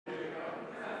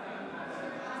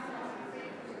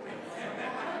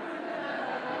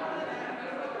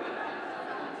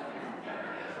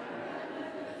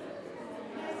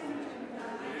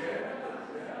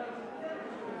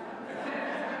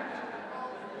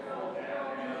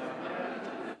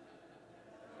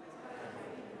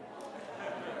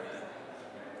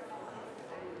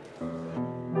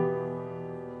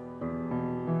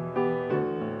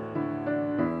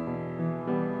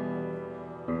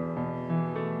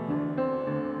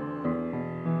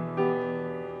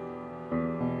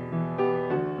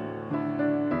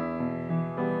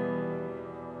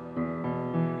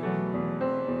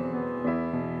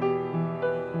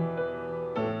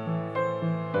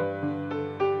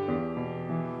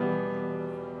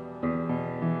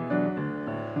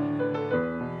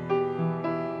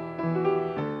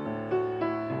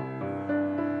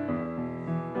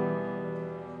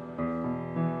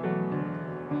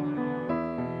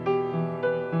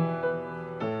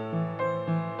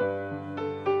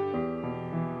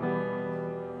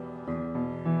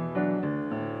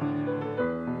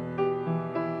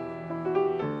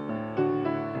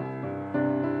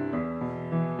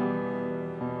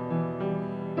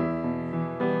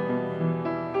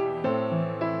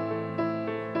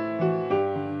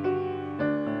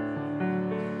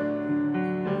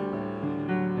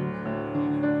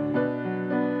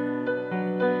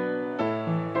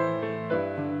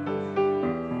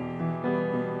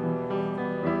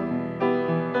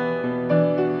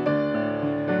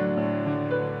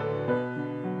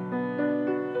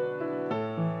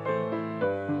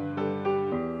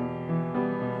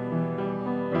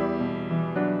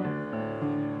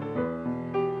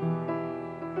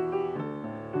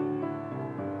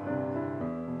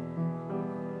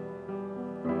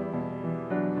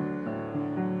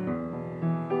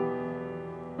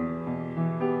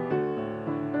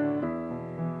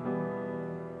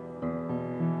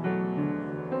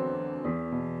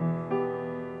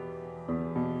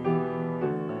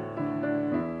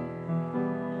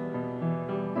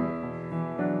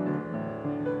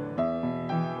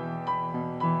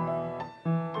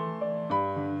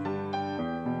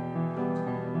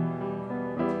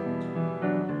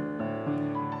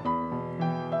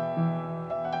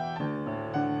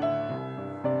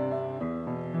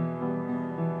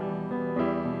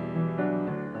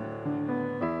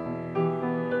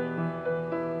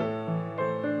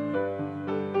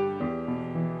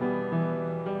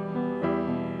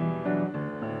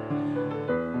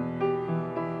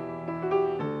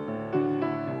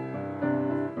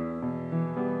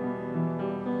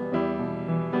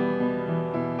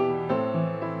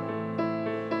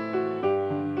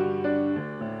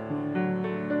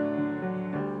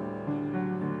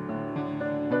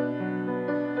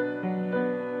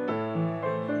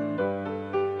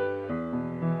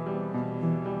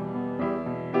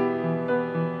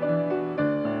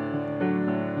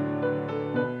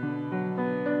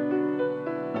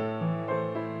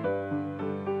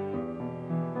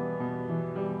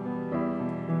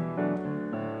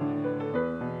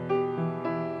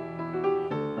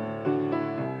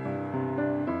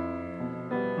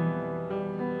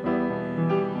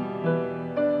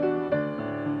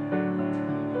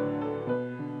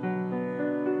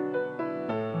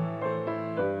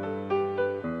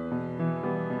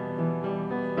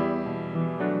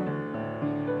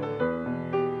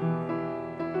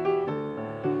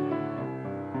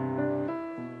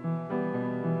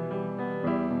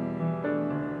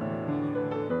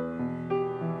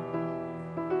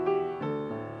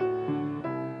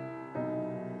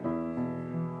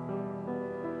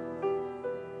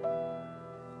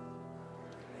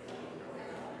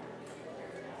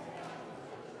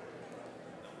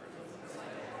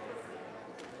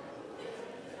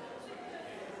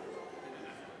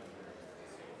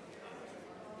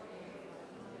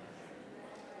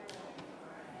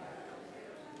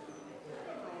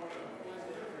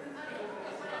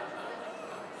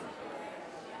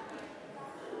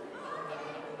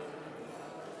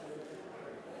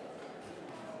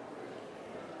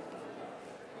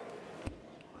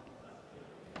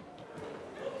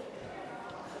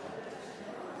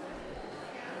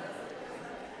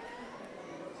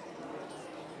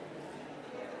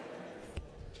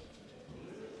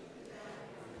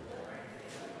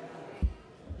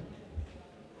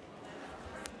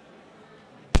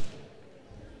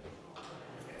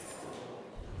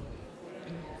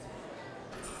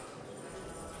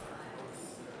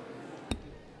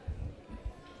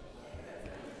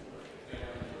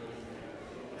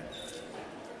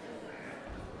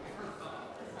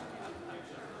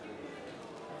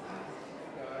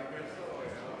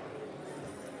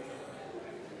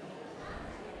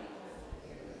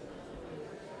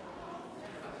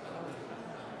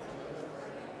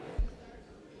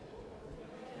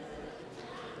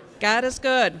God is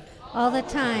good. All the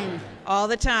time. All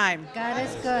the time. God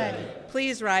is good.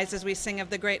 Please rise as we sing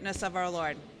of the greatness of our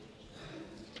Lord.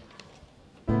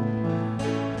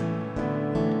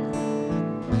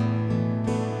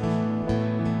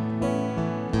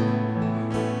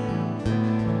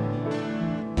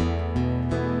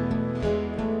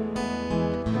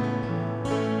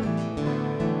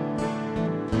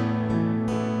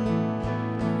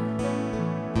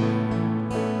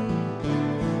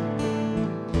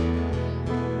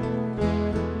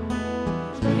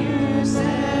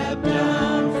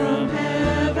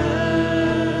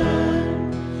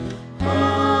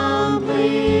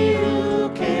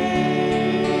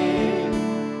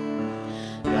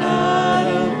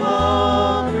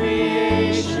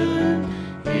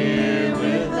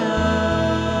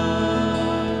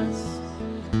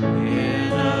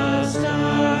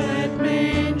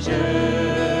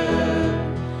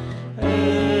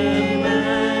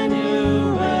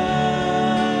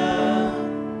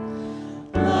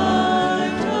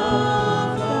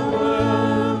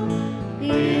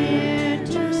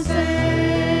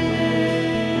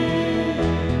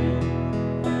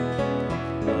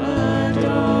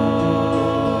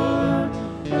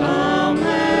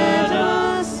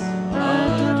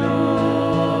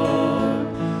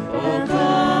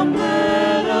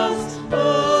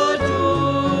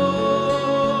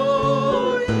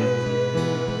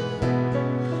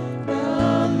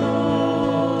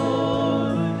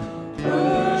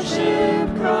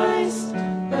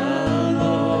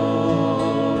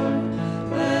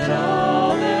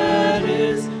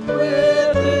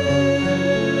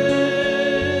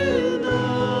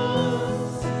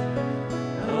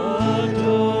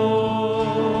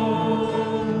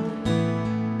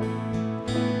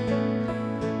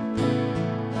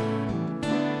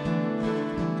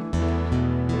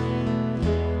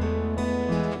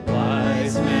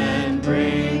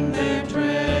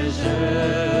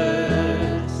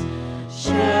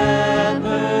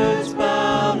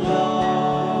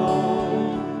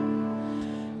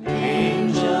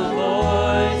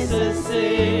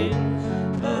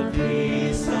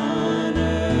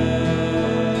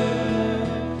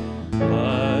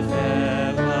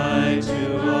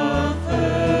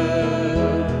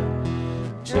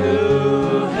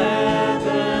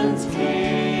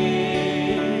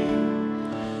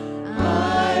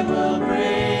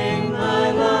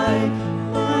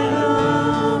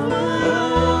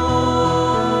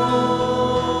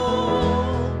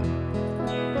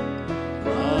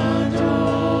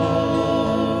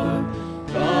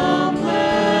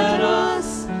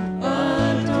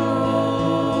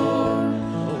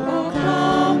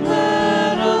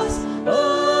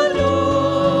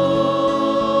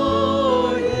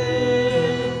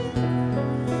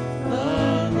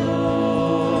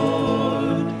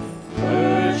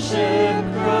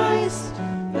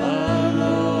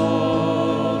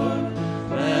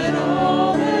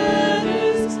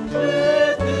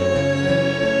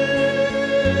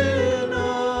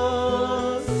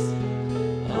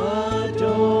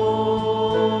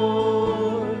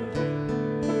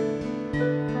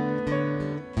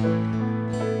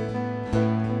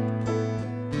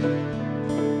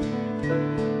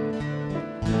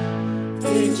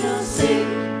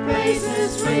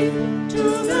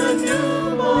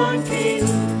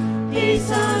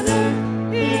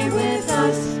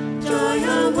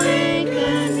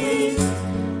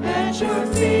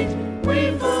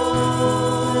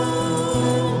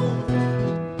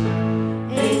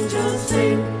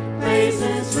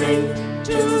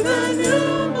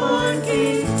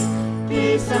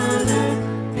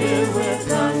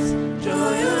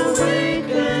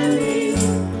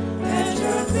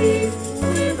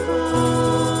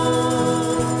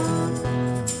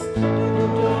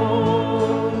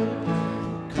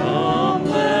 Come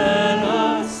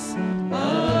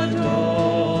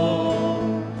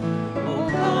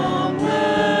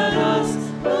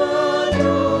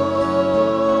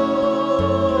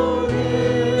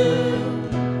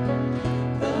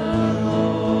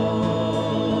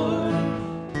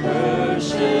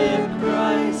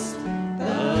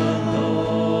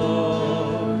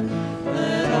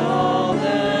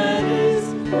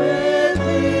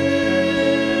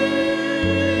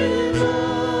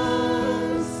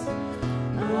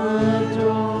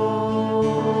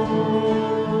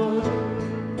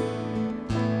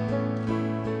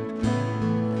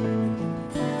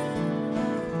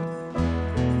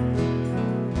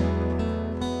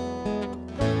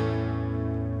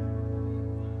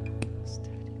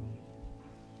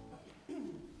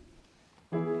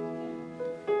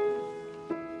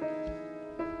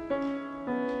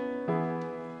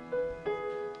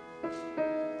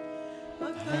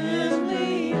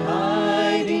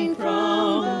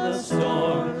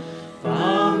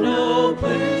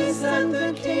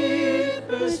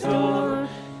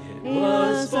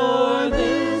 'Twas for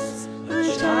this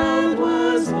a child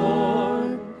was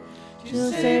born,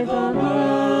 to save a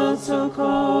world so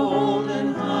cold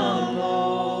and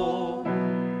hollow.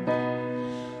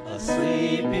 A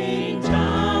sleeping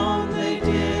town they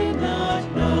did not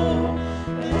know,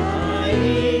 and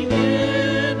lying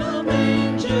in a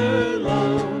manger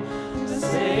low, the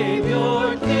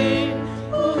Savior King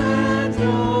who had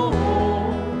no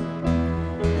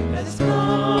home has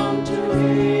come to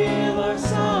heal our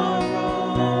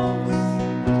sorrows.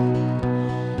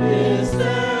 Is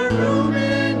there room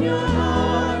in your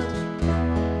heart?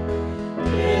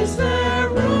 Is there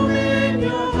room in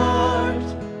your heart?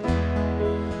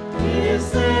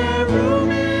 Is there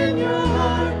room in your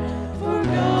heart for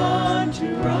God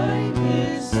to write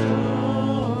His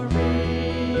story?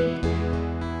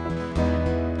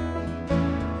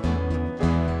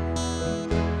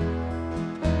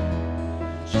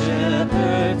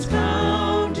 Shepherds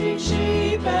counting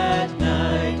sheep at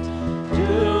night,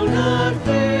 do not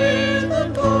fear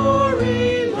the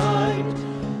gory light.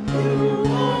 You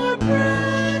are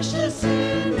precious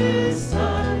in His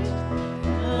sight.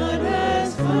 God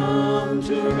has come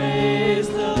to raise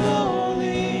the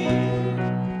lowly.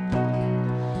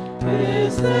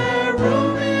 Is there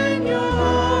room in your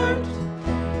heart?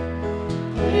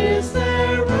 Is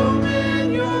there room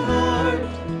in your heart?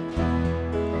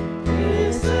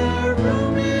 Is there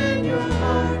room in your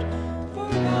heart for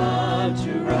God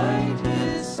to write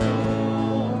His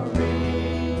story?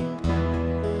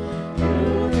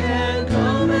 You can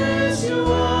come as you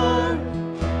are.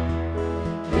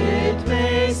 It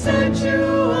may set you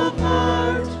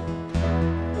apart.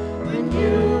 When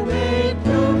you make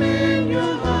room in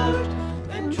your heart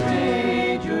and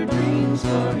trade your dreams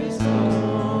for His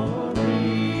glory.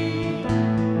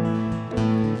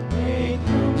 Make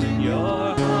room in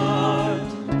your heart.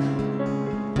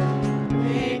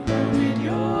 Make room in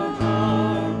your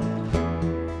heart.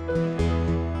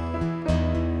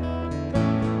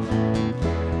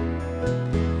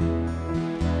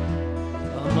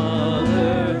 A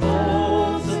mother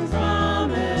holds the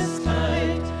promise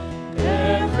tight.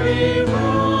 Every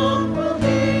wrong will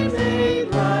be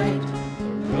made right.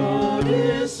 The road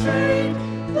is straight,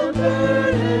 the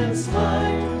burden's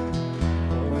light.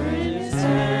 For in His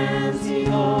hands He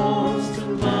holds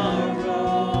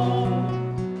tomorrow.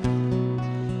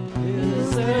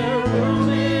 Is there room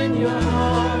in your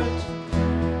heart?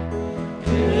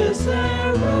 Is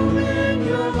there room in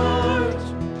your heart?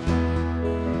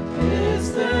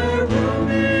 Is there room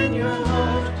in your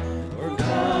heart for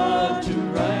God to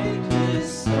write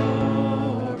His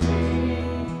story?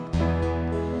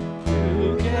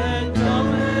 You can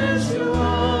come as you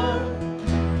are.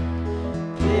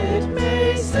 It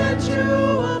may set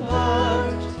you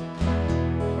apart.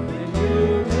 When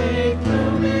you make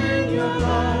room in your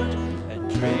heart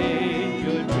and trade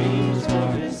your dreams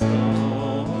for His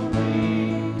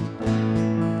glory.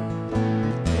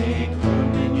 Make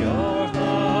room in your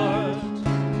heart.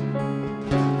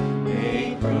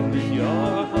 Make room in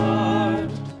your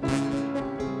heart.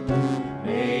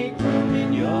 Make room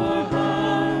in your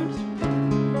heart.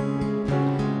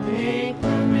 Make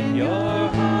room in your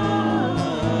heart.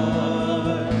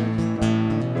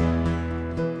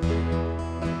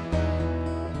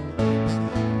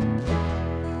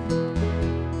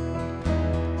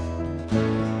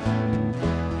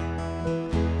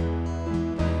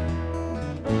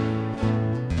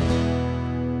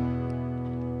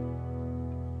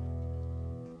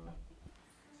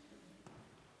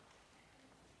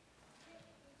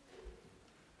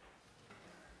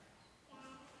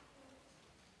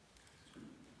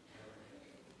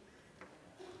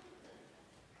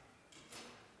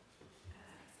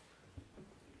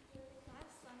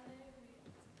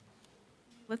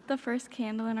 Lit the first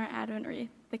candle in our Advent wreath,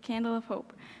 the candle of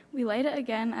hope. We light it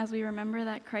again as we remember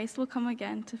that Christ will come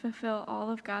again to fulfill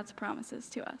all of God's promises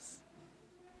to us.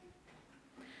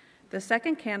 The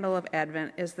second candle of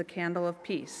Advent is the candle of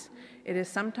peace. It is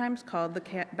sometimes called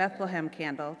the Bethlehem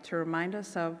candle to remind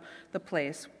us of the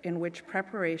place in which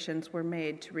preparations were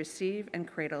made to receive and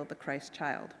cradle the Christ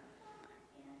child.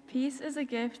 Peace is a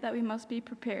gift that we must be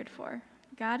prepared for.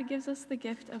 God gives us the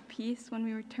gift of peace when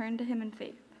we return to Him in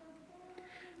faith.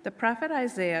 The prophet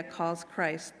Isaiah calls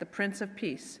Christ the Prince of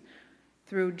Peace.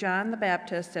 Through John the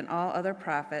Baptist and all other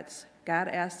prophets, God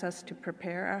asks us to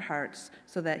prepare our hearts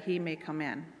so that He may come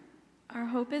in. Our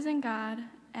hope is in God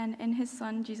and in His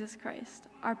Son, Jesus Christ.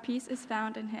 Our peace is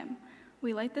found in Him.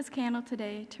 We light this candle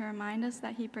today to remind us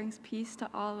that He brings peace to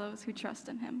all those who trust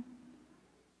in Him.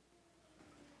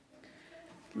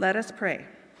 Let us pray.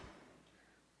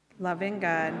 Loving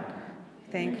God,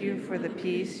 thank you for the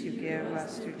peace you give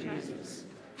us through Jesus.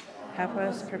 Help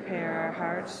us prepare our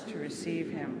hearts to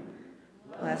receive him.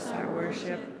 Bless our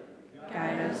worship.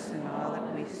 Guide us in all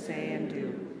that we say and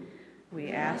do.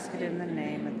 We ask it in the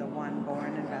name of the one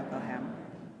born in Bethlehem.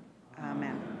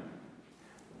 Amen.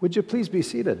 Would you please be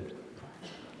seated?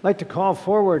 I'd like to call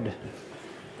forward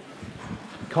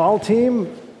call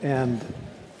team and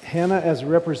Hannah as a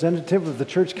representative of the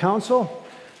church council,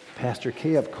 Pastor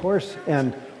Kay, of course,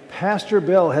 and Pastor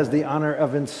Bill has the honor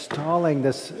of installing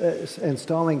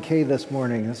Kay this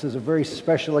morning. This is a very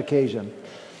special occasion.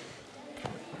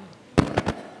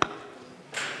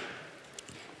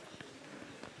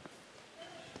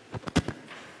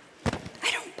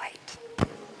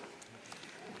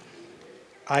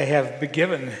 I have been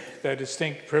given the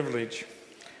distinct privilege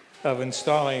of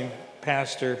installing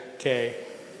Pastor Kay.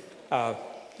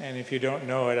 And if you don't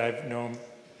know it, I've known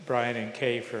Brian and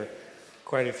Kay for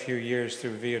quite a few years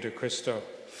through Via de Cristo.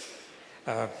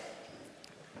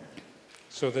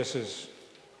 So this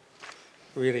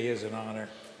really is an honor.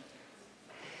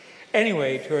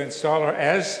 Anyway, to install her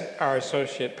as our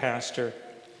associate pastor,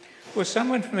 will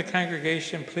someone from the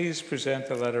congregation please present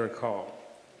the letter of call?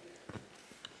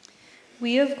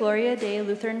 We of Gloria Dei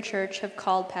Lutheran Church have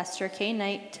called Pastor Kay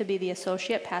Knight to be the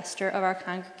associate pastor of our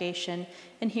congregation,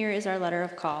 and here is our letter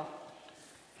of call.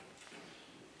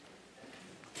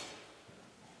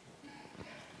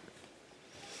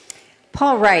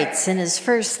 Paul writes in his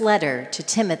first letter to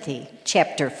Timothy,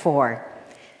 chapter 4,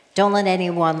 "Don't let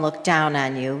anyone look down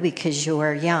on you because you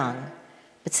are young,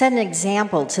 but set an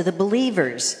example to the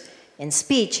believers in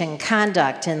speech and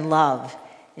conduct, in love,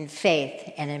 in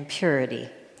faith, and in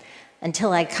purity.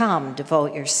 Until I come,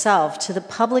 devote yourself to the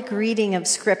public reading of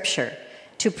Scripture,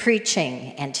 to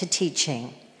preaching and to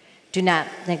teaching. Do not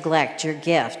neglect your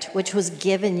gift, which was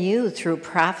given you through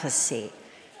prophecy,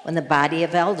 when the body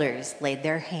of elders laid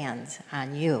their hands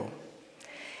on you.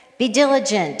 Be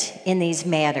diligent in these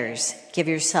matters. Give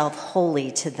yourself wholly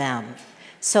to them,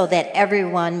 so that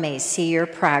everyone may see your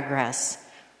progress.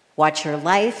 Watch your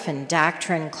life and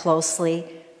doctrine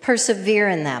closely. Persevere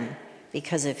in them,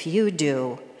 because if you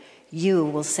do, you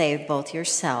will save both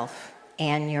yourself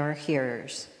and your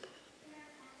hearers."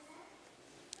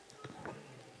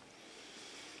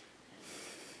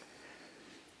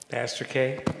 Pastor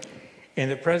Kay, in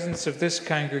the presence of this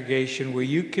congregation, will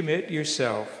you commit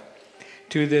yourself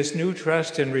to this new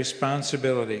trust and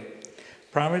responsibility,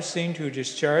 promising to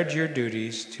discharge your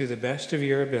duties to the best of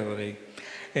your ability,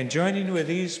 and joining with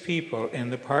these people in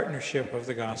the partnership of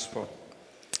the gospel?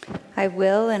 I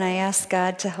will, and I ask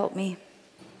God to help me.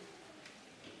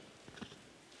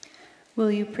 Will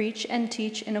you preach and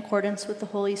teach in accordance with the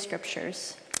Holy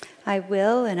Scriptures? I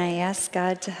will, and I ask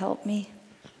God to help me.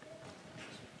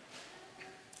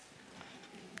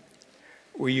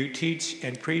 Will you teach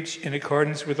and preach in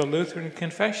accordance with the Lutheran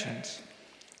confessions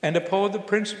and uphold the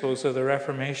principles of the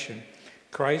Reformation,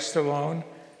 Christ alone,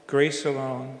 grace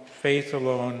alone, faith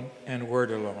alone, and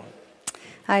word alone?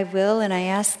 I will, and I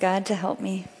ask God to help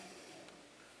me.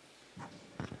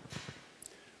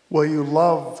 Will you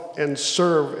love and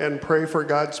serve and pray for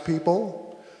God's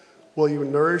people? Will you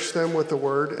nourish them with the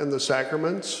word and the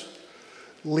sacraments,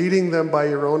 leading them by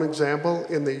your own example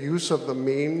in the use of the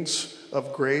means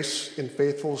of grace in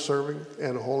faithful serving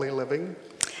and holy living?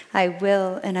 I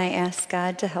will, and I ask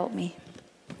God to help me.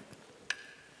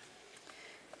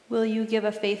 Will you give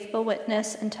a faithful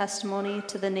witness and testimony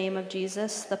to the name of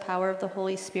Jesus, the power of the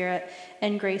Holy Spirit,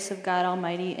 and grace of God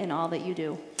Almighty in all that you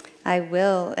do? I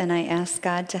will, and I ask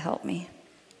God to help me.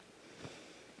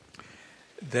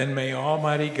 Then may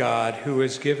Almighty God, who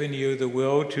has given you the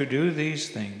will to do these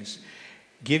things,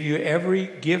 give you every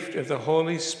gift of the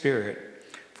Holy Spirit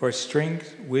for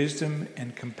strength, wisdom,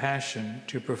 and compassion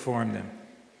to perform them.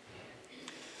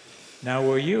 Now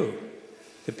will you,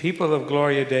 the people of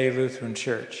Gloria Dei Lutheran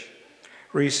Church,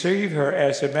 receive her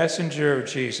as a messenger of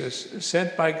Jesus,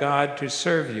 sent by God to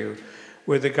serve you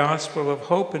with the gospel of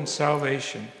hope and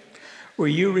salvation? Will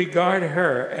you regard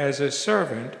her as a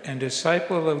servant and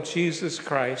disciple of Jesus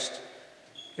Christ?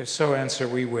 If so, answer,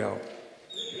 we will.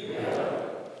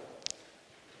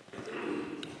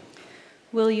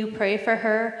 Will you pray for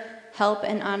her, help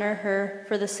and honor her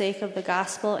for the sake of the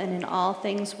gospel, and in all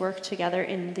things work together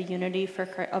in the unity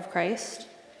of Christ?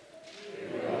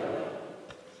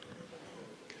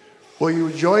 Will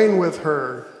you join with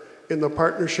her in the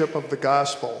partnership of the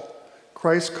gospel,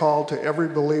 Christ's call to every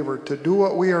believer to do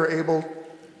what we are able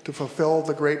to fulfill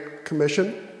the Great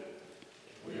Commission?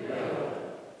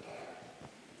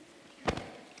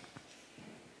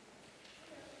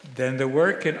 Then the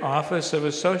work and office of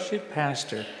associate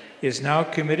pastor is now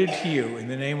committed to you in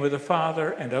the name of the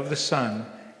Father, and of the Son,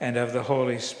 and of the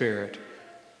Holy Spirit.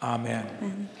 Amen.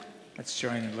 Amen. Let's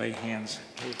join and lay hands.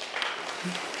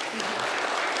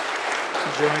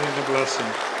 Join in the blessing.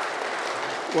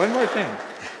 One more thing.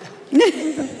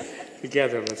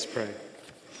 Together, let's pray.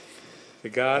 The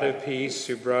God of peace,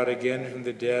 who brought again from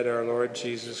the dead our Lord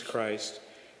Jesus Christ,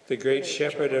 the great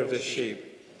shepherd of the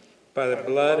sheep, by the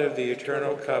blood of the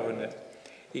eternal covenant,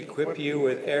 equip you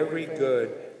with every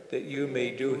good that you may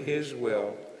do his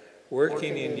will,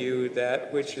 working in you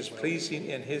that which is pleasing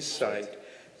in his sight,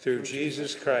 through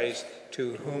Jesus Christ,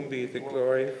 to whom be the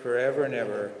glory forever and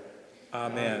ever.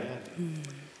 Amen.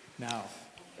 Now.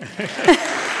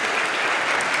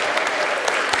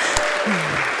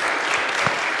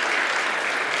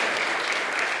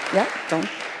 Yeah, don't.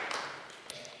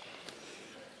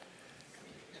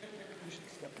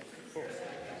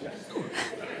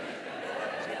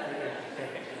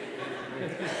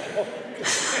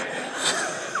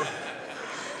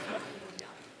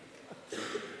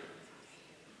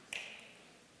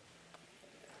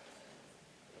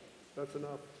 That's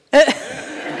enough.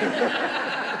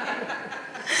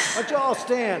 Let's you all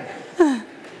stand.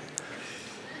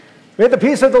 May the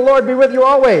peace of the Lord be with you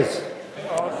always.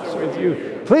 Also with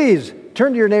you. Please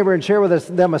turn to your neighbor and share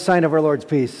with them a sign of our Lord's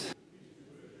peace.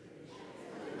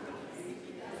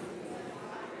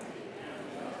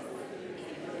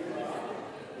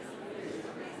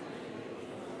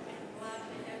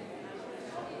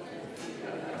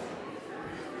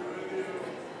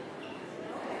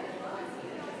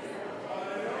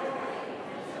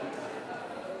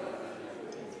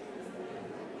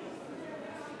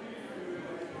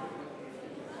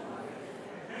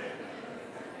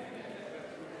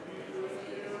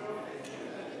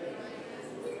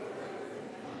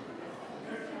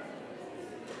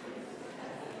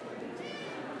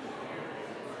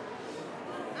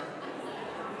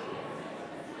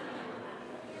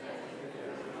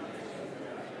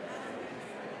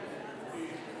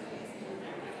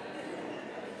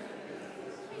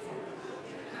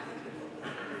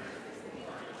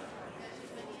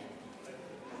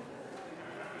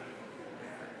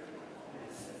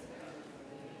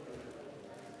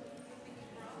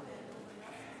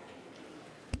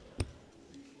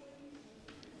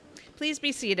 Please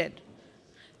be seated.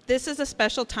 This is a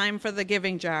special time for the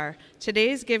giving jar.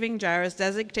 Today's giving jar is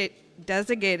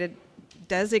designated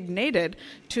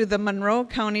to the Monroe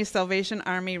County Salvation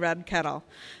Army Red Kettle.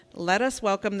 Let us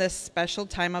welcome this special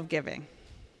time of giving.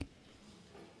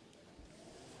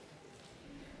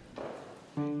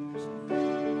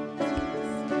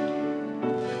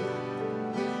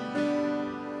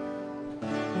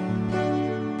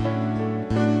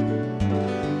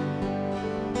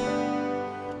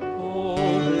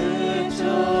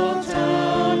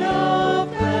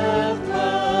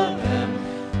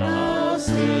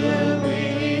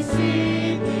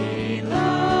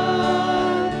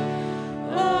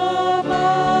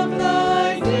 Above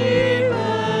thy deep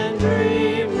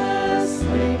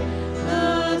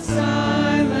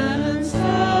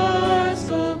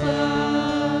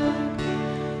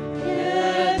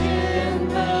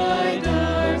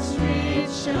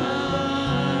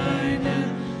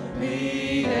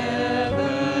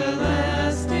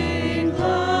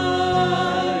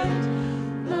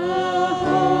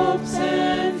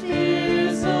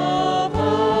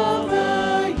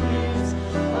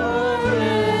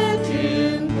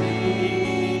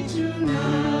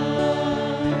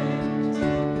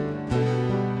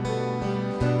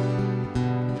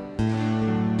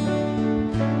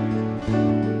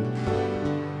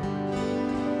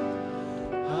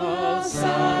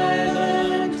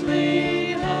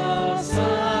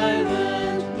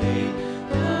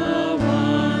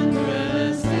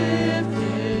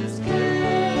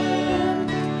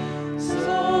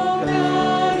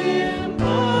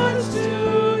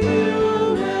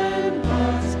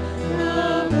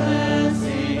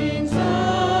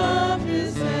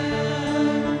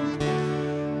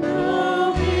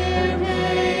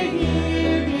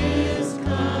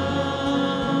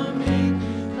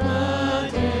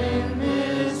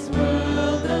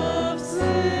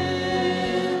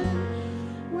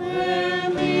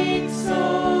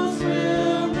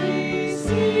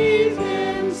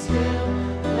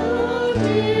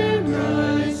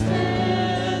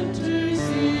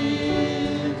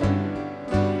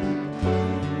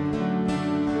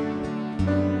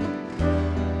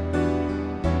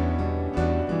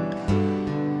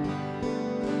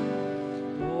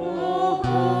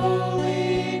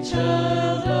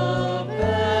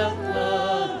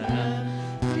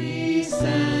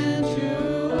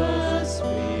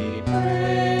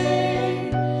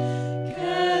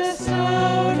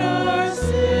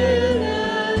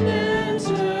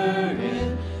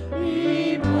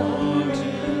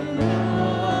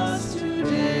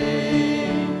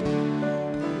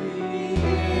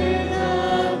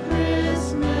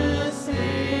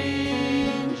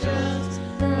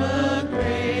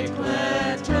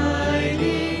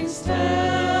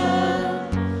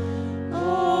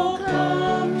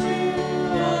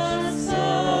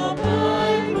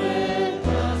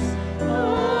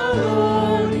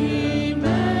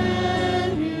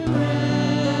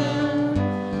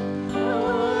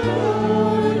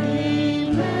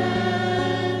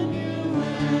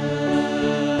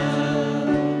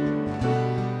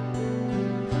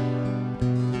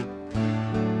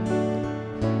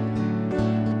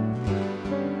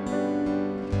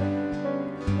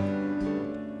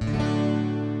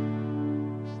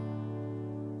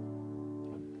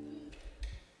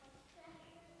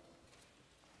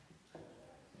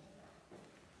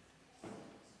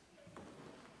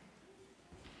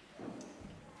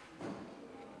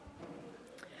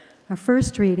Our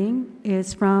first reading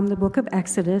is from the book of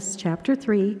Exodus, chapter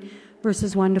 3,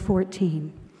 verses 1 to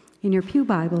 14. In your pew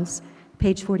Bibles,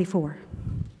 page 44.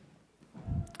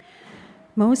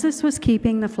 Moses was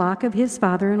keeping the flock of his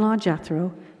father-in-law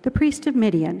Jethro, the priest of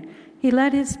Midian. He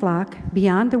led his flock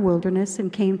beyond the wilderness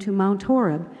and came to Mount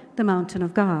Horeb, the mountain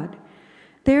of God.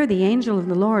 There the angel of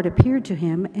the Lord appeared to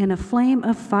him in a flame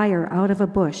of fire out of a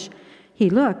bush. He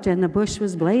looked, and the bush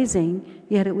was blazing,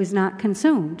 yet it was not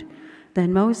consumed.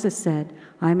 Then Moses said,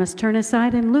 I must turn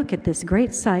aside and look at this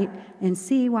great sight and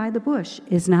see why the bush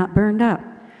is not burned up.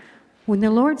 When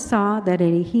the Lord saw that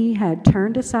he had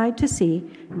turned aside to see,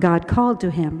 God called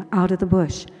to him out of the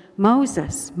bush,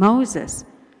 Moses, Moses.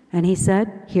 And he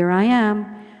said, Here I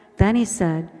am. Then he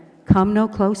said, Come no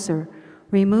closer.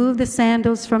 Remove the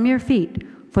sandals from your feet,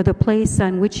 for the place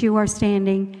on which you are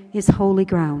standing is holy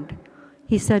ground.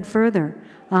 He said further,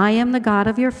 I am the God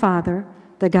of your father,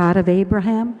 the God of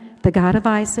Abraham, the God of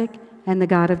Isaac, and the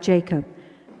God of Jacob.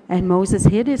 And Moses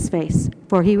hid his face,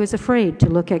 for he was afraid to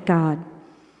look at God.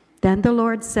 Then the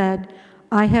Lord said,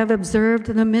 I have observed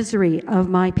the misery of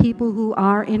my people who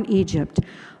are in Egypt.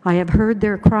 I have heard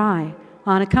their cry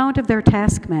on account of their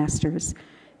taskmasters.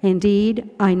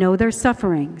 Indeed, I know their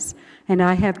sufferings, and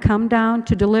I have come down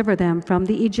to deliver them from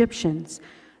the Egyptians,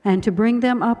 and to bring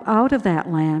them up out of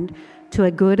that land to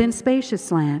a good and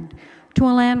spacious land, to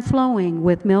a land flowing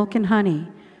with milk and honey,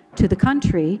 to the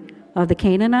country of the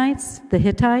Canaanites, the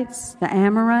Hittites, the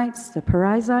Amorites, the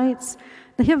Perizzites,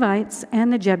 the Hivites,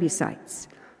 and the Jebusites.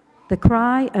 The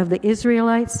cry of the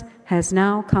Israelites has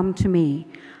now come to me.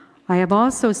 I have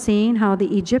also seen how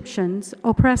the Egyptians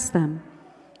oppress them.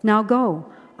 Now go,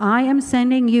 I am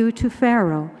sending you to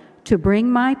Pharaoh to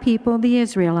bring my people, the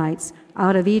Israelites,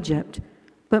 out of Egypt.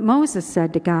 But Moses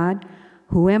said to God,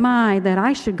 Who am I that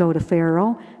I should go to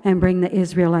Pharaoh and bring the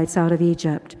Israelites out of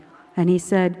Egypt? And he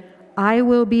said, I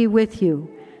will be with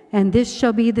you, and this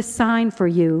shall be the sign for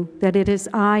you that it is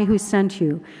I who sent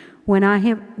you.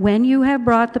 When you have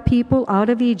brought the people out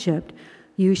of Egypt,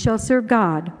 you shall serve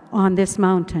God on this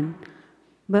mountain.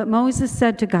 But Moses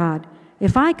said to God,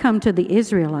 If I come to the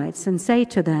Israelites and say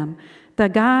to them, The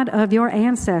God of your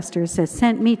ancestors has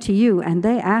sent me to you, and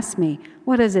they ask me,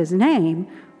 What is his name?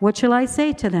 What shall I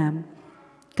say to them?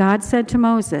 God said to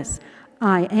Moses,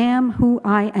 I am who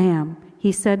I am.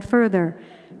 He said further,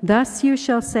 Thus you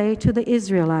shall say to the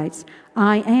Israelites,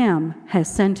 I am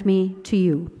has sent me to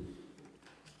you.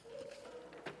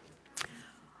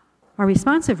 Our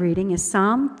responsive reading is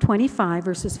Psalm 25,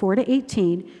 verses 4 to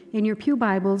 18. In your pew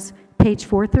Bibles, page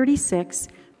 436.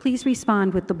 Please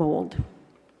respond with the bold.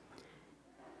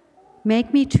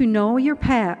 Make me to know your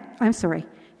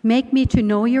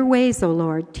ways, O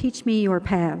Lord. Teach me your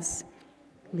paths.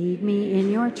 Lead me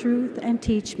in your truth and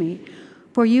teach me.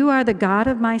 For you are the God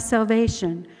of my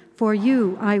salvation. For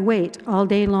you I wait all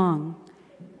day long.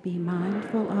 Be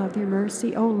mindful of your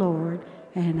mercy, O Lord,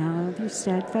 and of your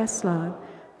steadfast love,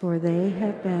 for they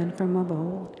have been from of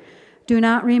old. Do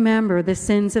not remember the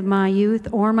sins of my youth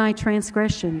or my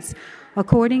transgressions.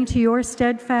 According to your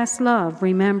steadfast love,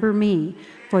 remember me,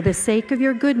 for the sake of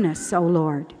your goodness, O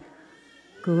Lord.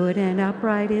 Good and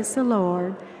upright is the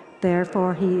Lord,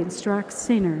 therefore he instructs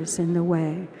sinners in the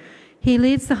way. He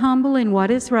leads the humble in what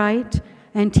is right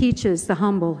and teaches the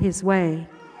humble his way.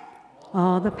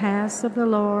 All the paths of the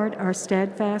Lord are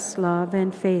steadfast love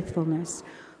and faithfulness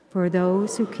for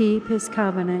those who keep his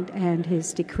covenant and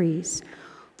his decrees.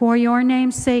 For your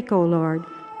name's sake, O Lord,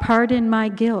 pardon my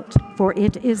guilt, for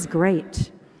it is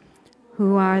great.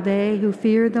 Who are they who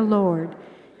fear the Lord?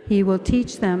 He will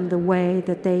teach them the way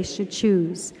that they should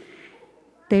choose.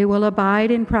 They will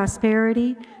abide in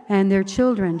prosperity, and their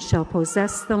children shall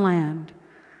possess the land.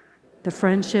 The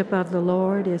friendship of the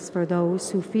Lord is for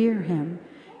those who fear him,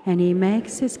 and he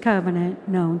makes his covenant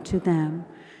known to them.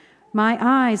 My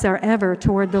eyes are ever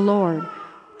toward the Lord,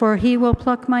 for he will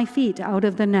pluck my feet out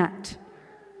of the net.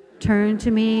 Turn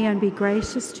to me and be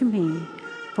gracious to me,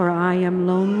 for I am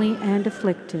lonely and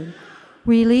afflicted.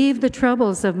 Relieve the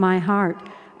troubles of my heart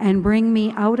and bring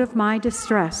me out of my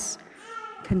distress.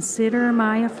 Consider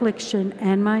my affliction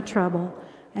and my trouble,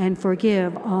 and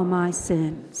forgive all my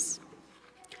sins.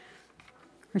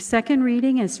 Our second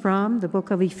reading is from the book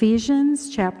of Ephesians,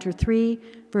 chapter 3,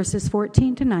 verses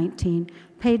 14 to 19,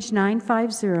 page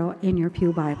 950 in your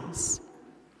pew Bibles.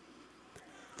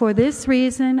 For this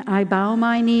reason I bow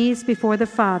my knees before the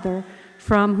Father,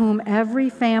 from whom every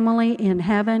family in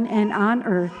heaven and on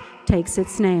earth takes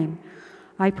its name.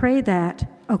 I pray that,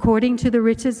 according to the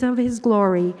riches of his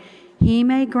glory, he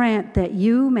may grant that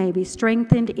you may be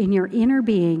strengthened in your inner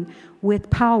being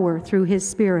with power through his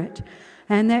Spirit,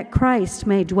 and that Christ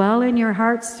may dwell in your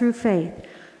hearts through faith,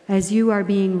 as you are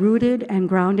being rooted and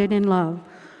grounded in love.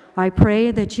 I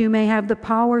pray that you may have the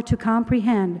power to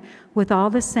comprehend with all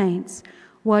the saints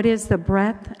what is the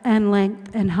breadth and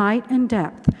length and height and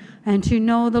depth, and to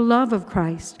know the love of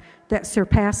Christ that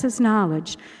surpasses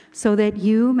knowledge, so that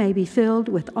you may be filled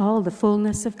with all the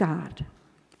fullness of God.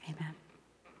 Amen.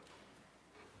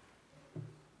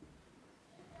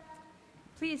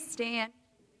 Please stand.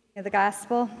 The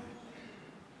gospel.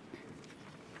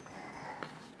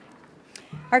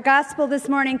 Our gospel this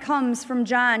morning comes from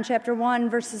John chapter 1,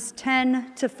 verses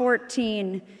 10 to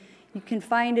 14. You can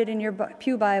find it in your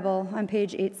Pew Bible on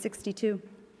page 862.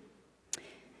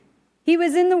 He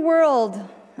was in the world,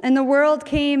 and the world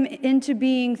came into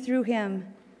being through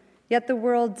him, yet the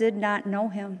world did not know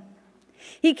him.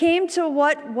 He came to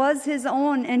what was his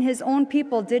own, and his own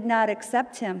people did not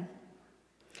accept him.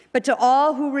 But to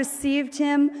all who received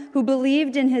him, who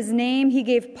believed in his name, he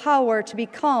gave power to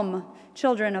become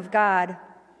children of God,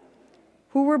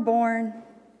 who were born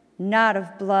not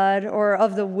of blood or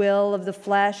of the will of the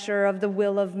flesh or of the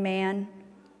will of man,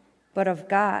 but of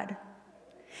God.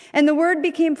 And the Word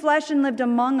became flesh and lived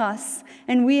among us,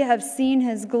 and we have seen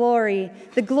his glory,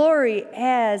 the glory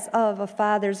as of a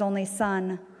Father's only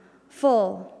Son,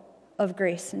 full of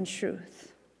grace and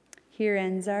truth. Here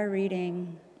ends our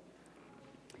reading.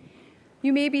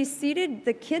 You may be seated.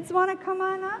 The kids want to come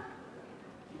on up,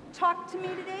 talk to me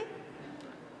today.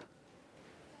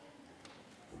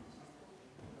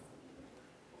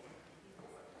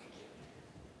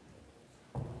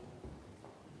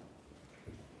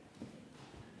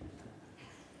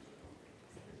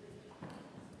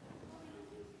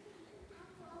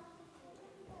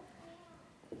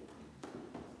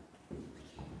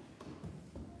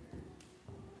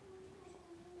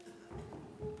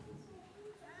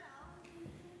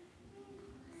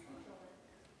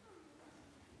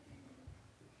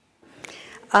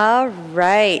 All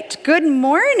right. Good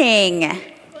morning.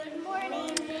 Good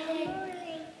morning.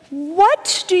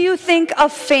 What do you think a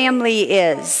family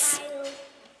is?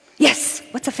 Yes.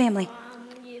 What's a family?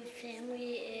 Your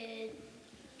family is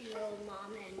your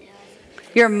mom and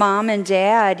dad. Your mom and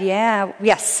dad. Yeah.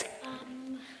 Yes.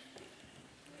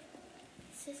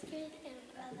 Sisters and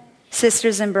brothers.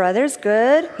 Sisters and brothers.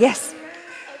 Good. Yes.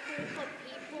 A group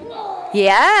of people.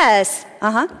 Yes.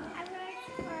 Uh-huh.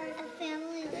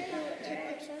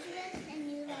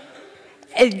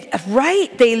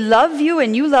 Right, they love you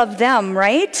and you love them,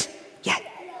 right? Yeah.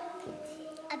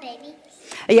 A baby.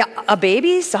 Yeah, a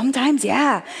baby sometimes,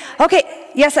 yeah. Okay,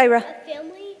 yes, Ira. A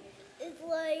family is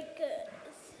like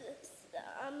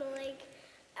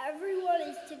everyone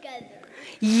is together.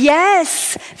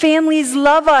 Yes, families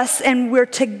love us and we're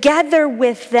together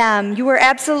with them. You are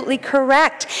absolutely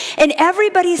correct. And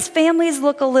everybody's families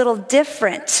look a little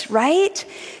different, right?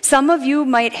 Some of you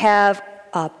might have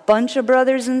a bunch of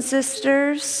brothers and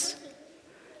sisters.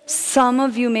 Some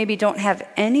of you maybe don't have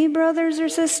any brothers or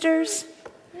sisters.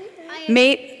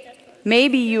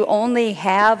 Maybe you only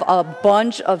have a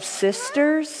bunch of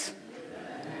sisters.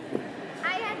 I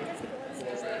had just one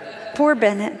sister. Poor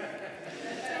Bennett.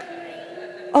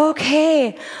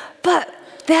 Okay, but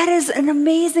that is an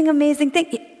amazing, amazing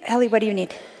thing. Ellie, what do you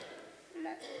need?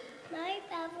 My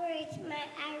favorite is my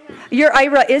Ira. Your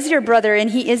Ira is your brother and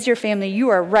he is your family. You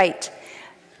are right.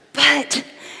 But,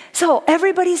 so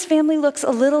everybody's family looks a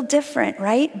little different,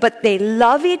 right? But they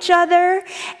love each other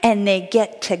and they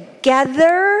get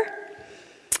together.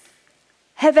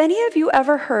 Have any of you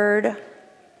ever heard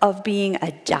of being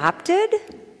adopted?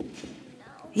 No.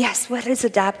 Yes, what is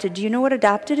adopted? Do you know what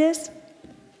adopted is?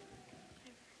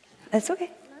 That's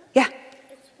okay. Yeah.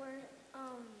 It's where you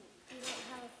don't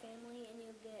have a family and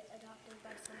you get adopted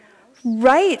by someone else.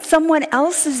 Right, someone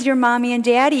else is your mommy and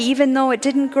daddy, even though it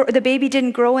didn't grow, the baby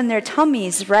didn't grow in their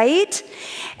tummies, right?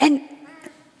 And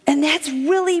that's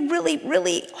really, really,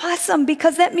 really awesome,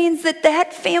 because that means that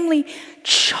that family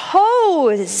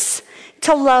chose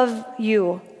to love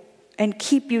you and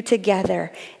keep you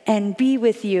together and be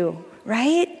with you,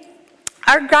 right?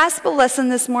 Our gospel lesson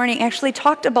this morning actually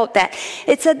talked about that.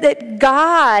 It said that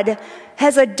God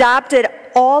has adopted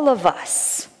all of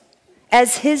us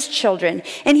as his children,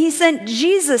 and he sent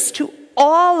Jesus to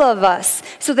all of us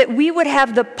so that we would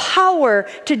have the power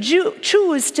to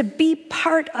choose to be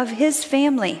part of his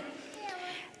family.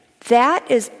 That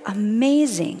is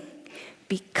amazing,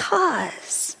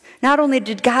 because not only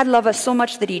did God love us so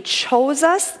much that he chose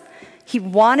us, he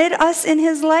wanted us in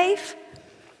his life,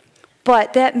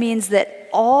 but that means that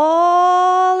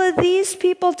all of these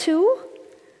people too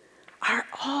are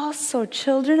also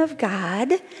children of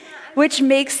God, which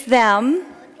makes them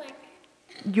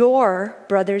your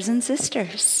brothers and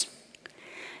sisters.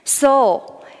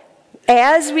 So,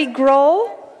 as we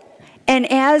grow And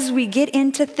as we get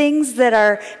into things that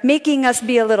are making us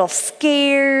be a little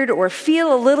scared or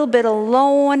feel a little bit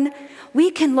alone,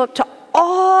 we can look to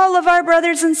all of our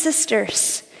brothers and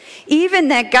sisters, even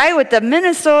that guy with the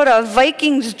Minnesota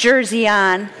Vikings jersey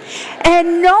on,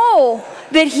 and know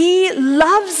that he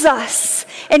loves us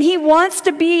and he wants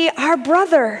to be our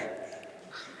brother.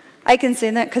 I can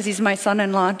say that because he's my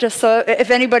son-in-law, just so if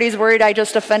anybody's worried I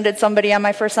just offended somebody on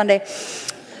my first Sunday.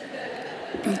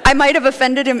 I might have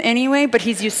offended him anyway, but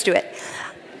he's used to it.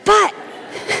 But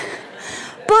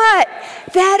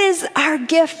that is our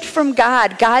gift from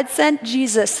God. God sent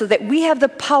Jesus so that we have the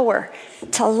power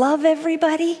to love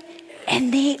everybody,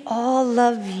 and they all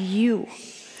love you.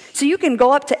 So you can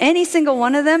go up to any single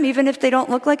one of them, even if they don't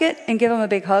look like it, and give them a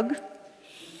big hug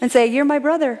and say, "You're my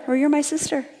brother," or "You're my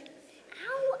sister."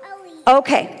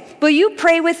 Okay, will you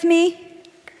pray with me?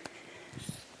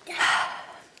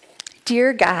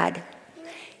 Dear God,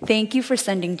 thank you for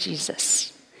sending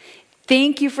Jesus.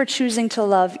 Thank you for choosing to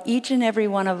love each and every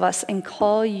one of us and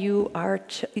call you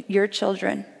your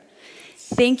children.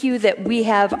 Thank you that we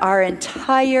have our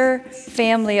entire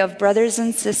family of brothers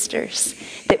and sisters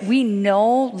that we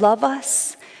know love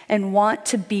us and want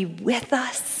to be with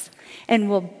us and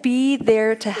will be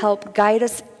there to help guide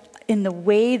us in the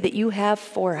way that you have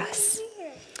for us.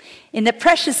 In the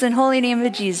precious and holy name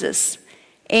of Jesus,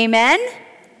 amen?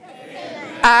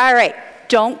 All right,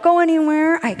 don't go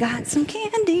anywhere. I got some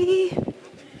candy.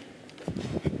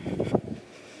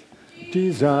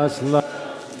 Jesus loves.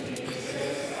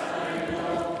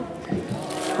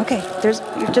 Okay,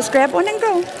 you just grab one and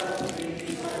go.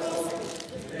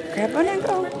 Grab one and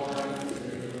go.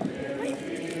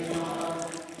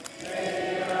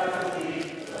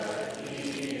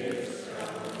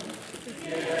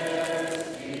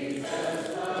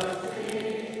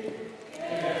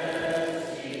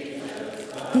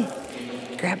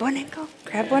 Grab one and go.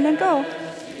 Grab one and go.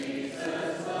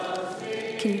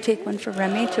 Can you take one for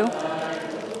Remy too?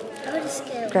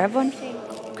 Grab one.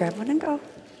 Grab one and go.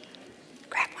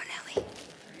 Grab one, Ellie.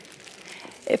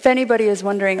 If anybody is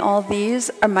wondering, all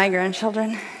these are my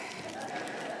grandchildren.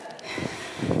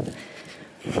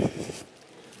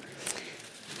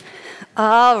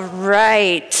 All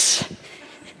right.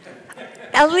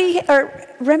 Ellie or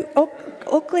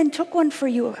Oakland took one for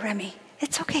you, Remy.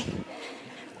 It's okay.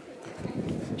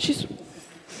 She's.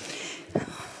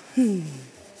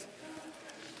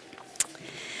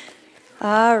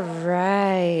 All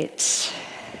right.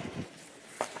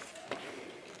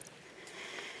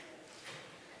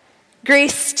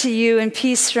 Grace to you and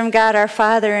peace from God our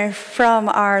Father and from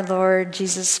our Lord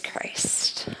Jesus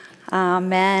Christ.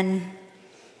 Amen.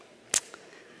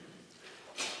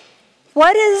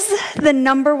 What is the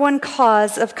number one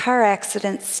cause of car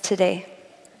accidents today?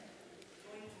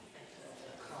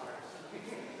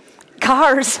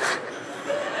 Cars.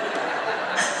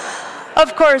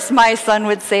 Of course, my son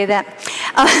would say that.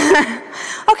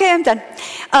 Okay, I'm done.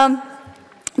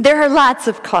 There are lots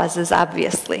of causes,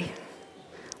 obviously.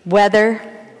 Weather,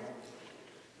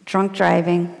 drunk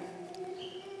driving,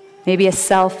 maybe a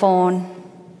cell phone,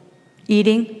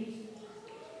 eating,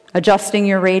 adjusting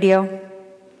your radio.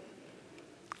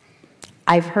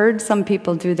 I've heard some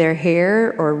people do their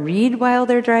hair or read while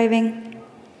they're driving.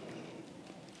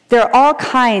 There are all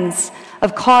kinds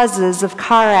of causes of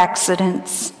car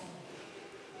accidents,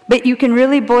 but you can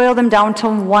really boil them down to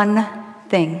one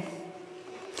thing.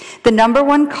 The number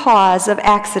one cause of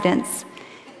accidents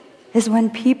is when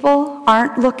people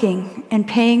aren't looking and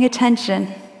paying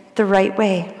attention the right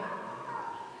way.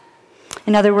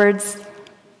 In other words,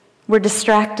 we're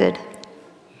distracted.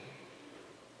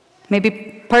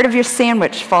 Maybe part of your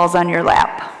sandwich falls on your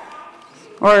lap,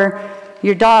 or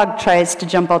your dog tries to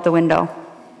jump out the window.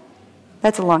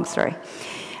 That's a long story.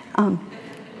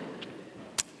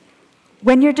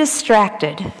 When you're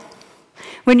distracted,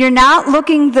 when you're not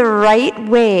looking the right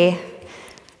way,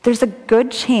 there's a good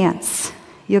chance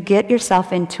you'll get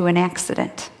yourself into an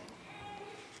accident.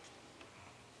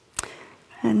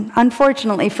 And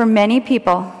unfortunately, for many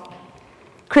people,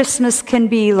 Christmas can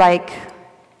be like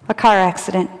a car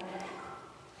accident.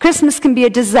 Christmas can be a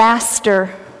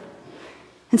disaster.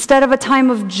 Instead of a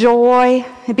time of joy,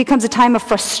 it becomes a time of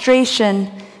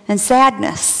frustration and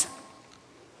sadness.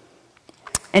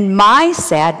 And my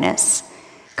sadness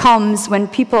comes when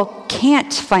people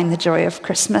can't find the joy of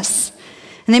Christmas.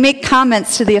 And they make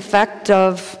comments to the effect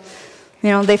of,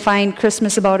 they find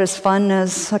Christmas about as fun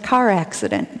as a car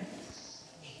accident.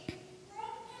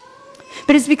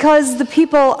 But it's because the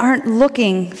people aren't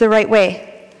looking the right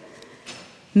way.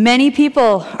 Many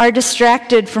people are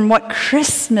distracted from what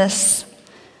Christmas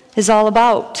is all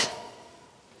about.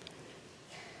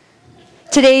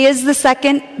 Today is the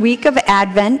second week of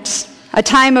Advent, a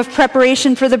time of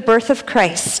preparation for the birth of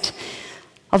Christ,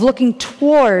 of looking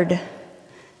toward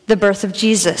the birth of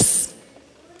Jesus.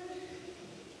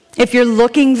 If you're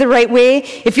looking the right way,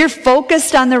 if you're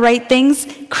focused on the right things,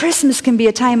 Christmas can be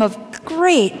a time of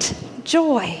great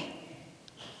joy.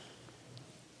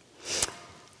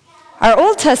 Our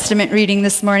Old Testament reading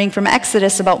this morning from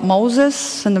Exodus about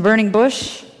Moses and the burning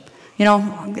bush,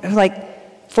 like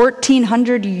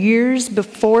 1,400 years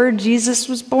before Jesus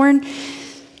was born,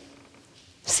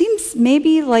 seems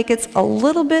maybe like it's a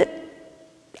little bit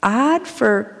odd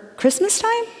for Christmas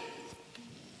time.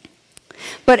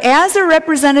 But as a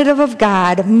representative of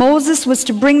God, Moses was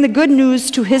to bring the good news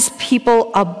to his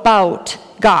people about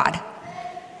God.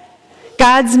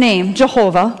 God's name,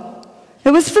 Jehovah,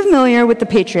 it was familiar with the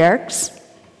patriarchs.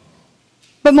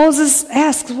 But Moses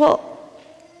asks, well,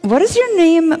 what does your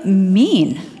name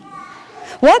mean?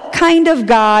 What kind of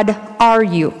God are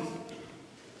you?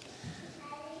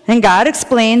 And God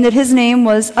explained that his name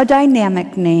was a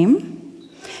dynamic name.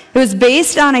 It was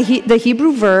based on the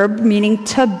Hebrew verb meaning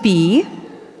to be.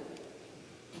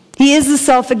 He is the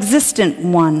self-existent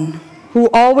one who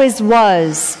always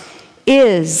was,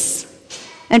 is,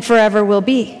 and forever will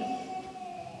be.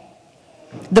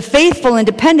 The faithful and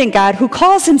dependent God who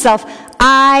calls himself,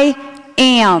 I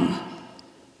am.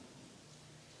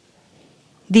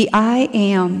 The I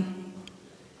am.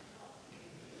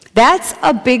 That's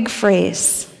a big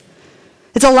phrase.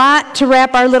 It's a lot to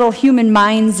wrap our little human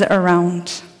minds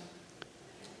around.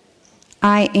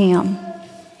 I am.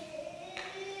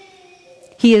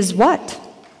 He is what?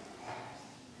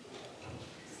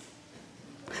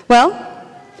 Well,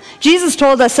 Jesus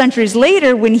told us centuries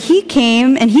later when he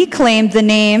came and he claimed the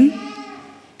name,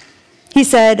 he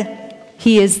said,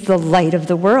 he is the light of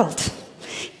the world.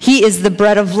 He is the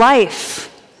bread of life.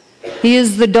 He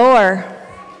is the door,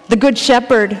 the good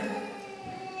shepherd,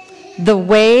 the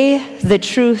way, the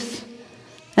truth,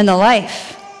 and the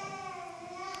life.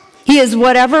 He is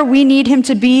whatever we need him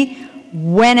to be,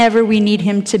 whenever we need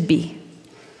him to be.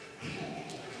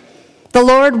 The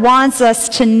Lord wants us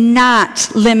to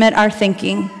not limit our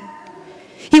thinking.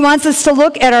 He wants us to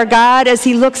look at our God as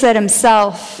he looks at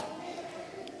himself.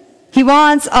 He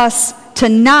wants us to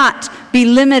not be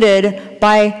limited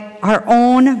by our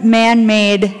own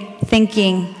man-made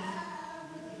thinking.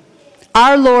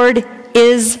 Our Lord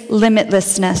is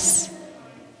limitlessness.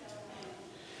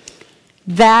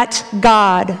 That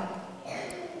God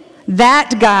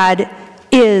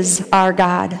is our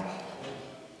God.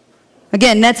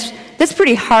 Again, that's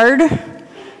pretty hard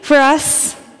for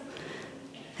us,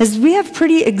 as we have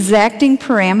pretty exacting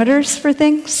parameters for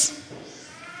things.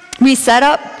 We set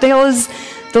up those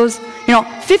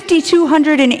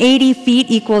 5,280 feet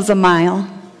equals a mile.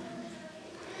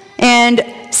 And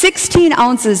 16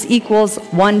 ounces equals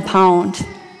 1 pound.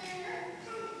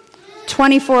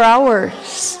 24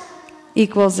 hours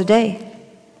equals a day.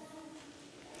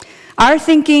 Our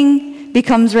thinking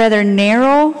becomes rather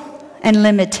narrow and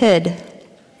limited.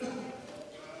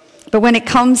 But when it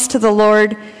comes to the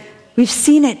Lord, we've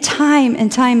seen it time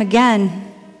and time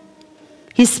again.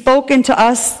 He's spoken to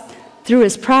us through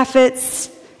his prophets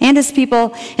and his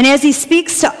people. And as he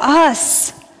speaks to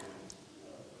us,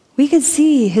 we can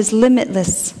see his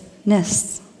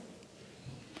limitlessness.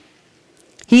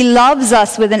 He loves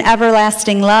us with an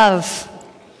everlasting love.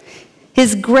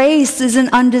 His grace is an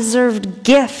undeserved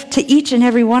gift to each and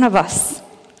every one of us.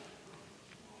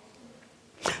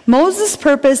 Moses'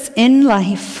 purpose in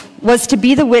life was to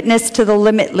be the witness to the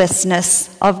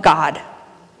limitlessness of God.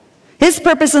 His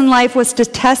purpose in life was to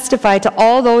testify to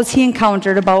all those he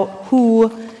encountered about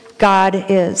who God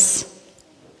is.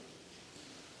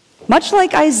 Much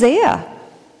like Isaiah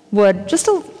would just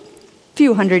a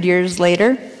few hundred years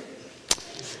later.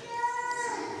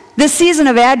 This season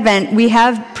of Advent, we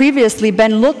have previously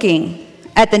been looking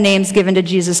at the names given to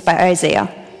Jesus by Isaiah.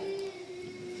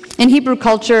 In Hebrew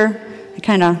culture, I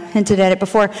kind of hinted at it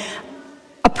before,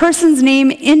 a person's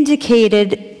name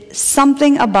indicated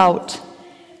something about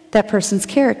that person's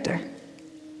character.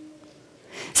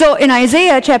 So in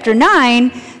Isaiah chapter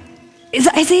 9,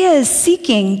 Isaiah is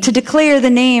seeking to declare the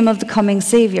name of the coming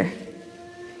Savior.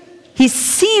 He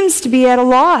seems to be at a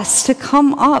loss to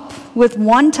come up with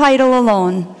one title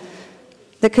alone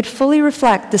that could fully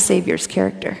reflect the Savior's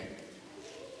character.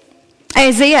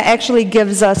 Isaiah actually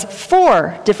gives us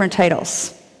 4 different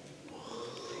titles.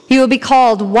 He will be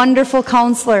called Wonderful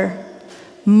Counselor,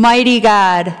 Mighty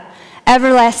God,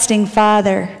 Everlasting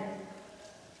Father,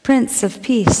 Prince of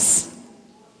Peace.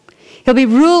 He'll be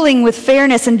ruling with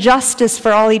fairness and justice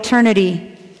for all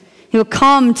eternity. He will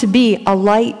come to be a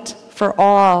light for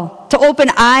all to open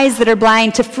eyes that are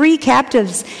blind, to free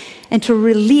captives, and to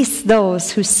release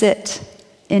those who sit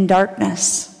in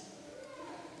darkness.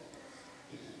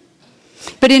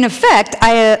 But in effect,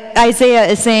 Isaiah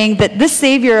is saying that this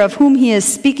Savior of whom he is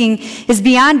speaking is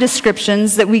beyond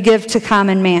descriptions that we give to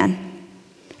common man.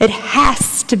 It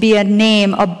has to be a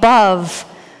name above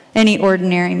any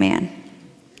ordinary man.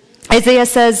 Isaiah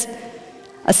says,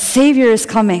 a Savior is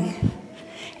coming,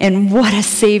 and what a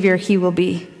Savior he will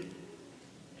be.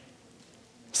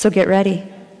 So get ready.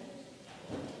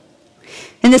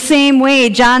 In the same way,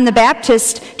 John the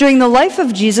Baptist, during the life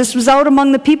of Jesus, was out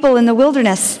among the people in the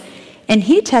wilderness, and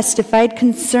he testified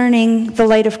concerning the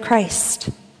light of Christ.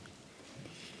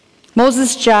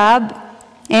 Moses' job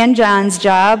and John's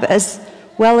job, as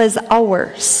well as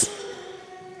ours,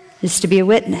 is to be a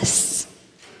witness,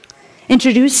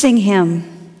 introducing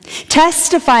him,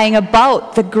 testifying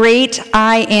about the great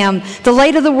I am, the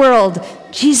light of the world,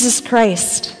 Jesus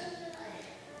Christ.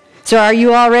 So are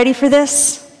you all ready for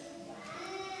this?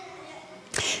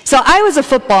 So I was a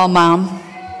football mom,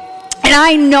 and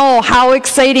I know how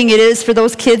exciting it is for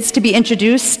those kids to be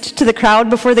introduced to the crowd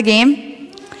before the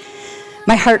game.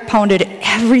 My heart pounded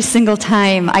every single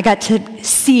time I got to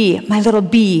see my little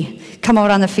bee come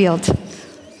out on the field.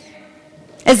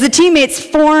 As the teammates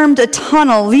formed a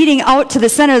tunnel leading out to the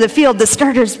center of the field, the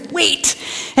starters wait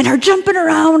and are jumping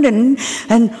around and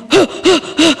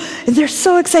they're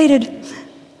so excited.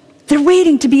 They're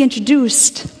waiting to be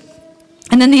introduced.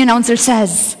 And then the announcer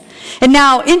says, and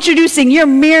now introducing your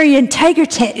Marion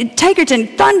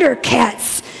Tigerton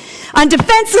Thundercats. On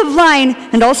defensive line,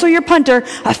 and also your punter,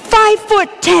 a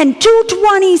 5'10",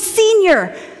 220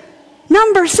 senior,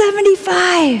 number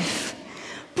 75,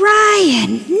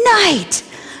 Brian Knight.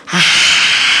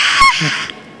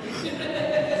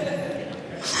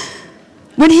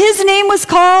 When his name was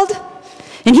called,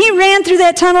 and he ran through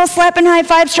that tunnel slapping high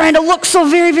fives, trying to look so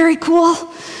very, very cool,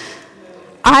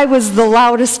 I was the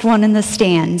loudest one in the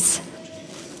stands.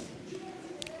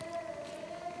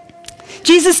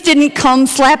 Jesus didn't come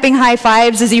slapping high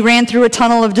fives as he ran through a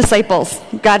tunnel of disciples.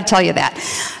 Got to tell you that.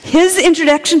 His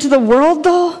introduction to the world,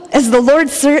 though, as the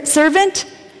Lord's servant,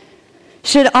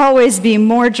 should always be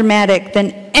more dramatic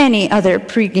than any other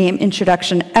pregame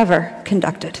introduction ever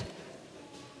conducted.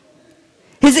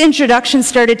 His introduction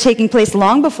started taking place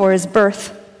long before his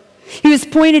birth. He was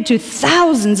pointed to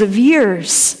thousands of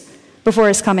years before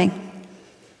his coming.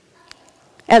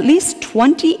 At least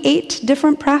 28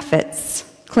 different prophets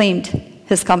claimed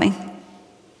his coming.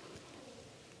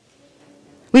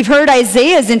 We've heard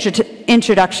Isaiah's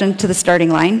introduction to the starting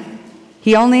line.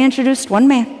 He only introduced one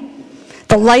man,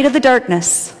 the light of the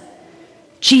darkness,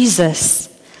 Jesus.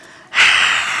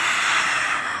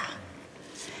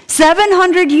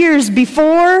 700 years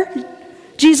before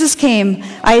Jesus came,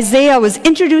 Isaiah was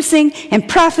introducing and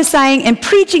prophesying and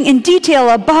preaching in detail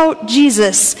about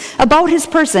Jesus, about his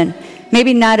person.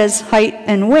 Maybe not his height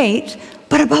and weight,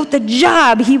 but about the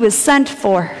job he was sent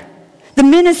for, the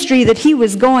ministry that he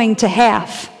was going to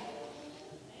have.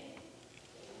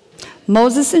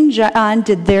 Moses and John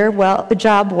did their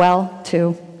job well,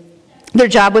 too. Their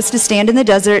job was to stand in the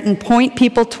desert and point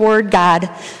people toward God,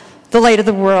 the light of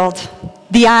the world,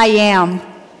 the I am,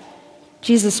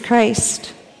 Jesus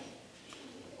Christ.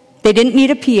 They didn't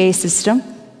need a PA system.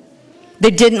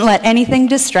 They didn't let anything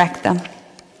distract them.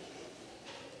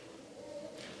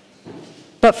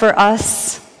 But for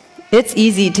us, it's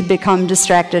easy to become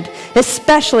distracted,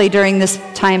 especially during this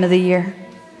time of the year.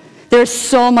 There's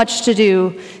so much to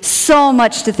do, so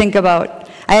much to think about.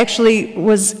 I actually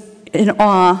was in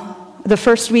awe the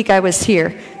first week I was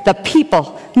here. The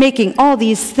people making all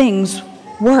these things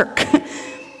work.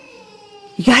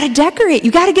 You got to decorate.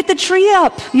 You got to get the tree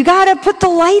up. You got to put the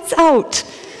lights out.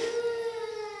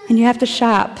 And you have to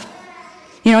shop.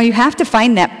 You know, you have to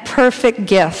find that perfect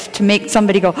gift to make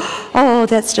somebody go, oh,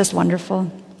 that's just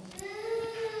wonderful.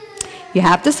 You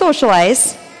have to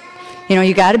socialize. You know,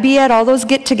 you got to be at all those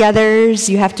get-togethers.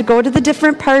 You have to go to the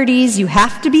different parties. You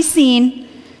have to be seen.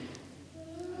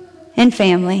 And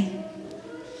family.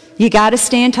 You got to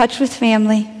stay in touch with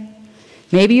family.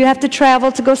 Maybe you have to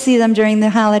travel to go see them during the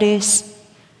holidays.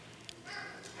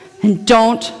 And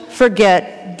don't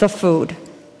forget the food.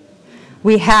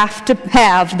 We have to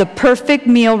have the perfect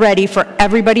meal ready for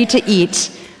everybody to eat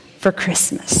for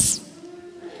Christmas.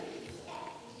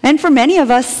 And for many of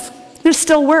us, there's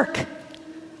still work.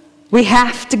 We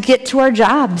have to get to our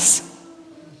jobs.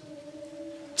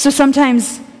 So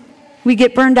sometimes we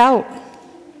get burned out.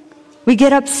 We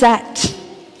get upset.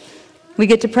 We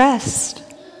get depressed.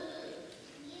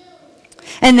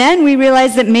 And then we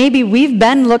realize that maybe we've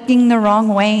been looking the wrong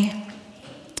way.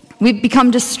 We've become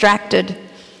distracted.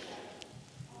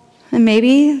 And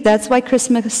maybe that's why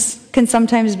Christmas can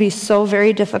sometimes be so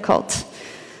very difficult.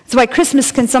 That's why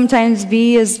Christmas can sometimes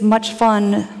be as much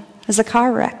fun as a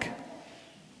car wreck.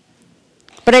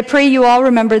 But I pray you all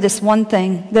remember this one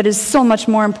thing that is so much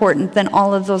more important than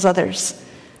all of those others.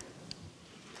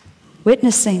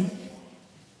 Witnessing.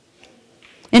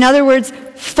 In other words,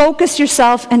 focus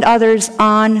yourself and others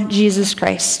on Jesus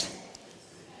Christ.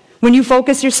 When you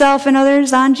focus yourself and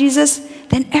others on Jesus,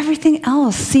 then everything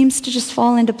else seems to just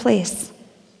fall into place.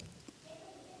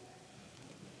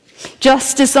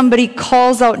 Just as somebody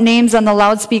calls out names on the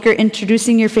loudspeaker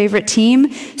introducing your favorite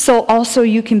team, so also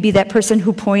you can be that person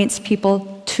who points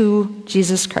people to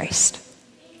Jesus Christ.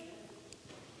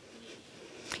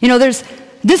 You know, there's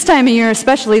this time of year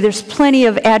especially, there's plenty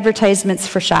of advertisements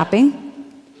for shopping.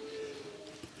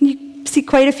 You see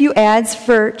quite a few ads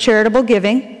for charitable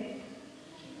giving.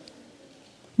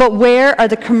 But where are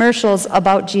the commercials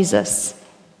about Jesus?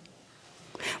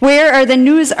 Where are the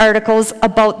news articles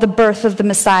about the birth of the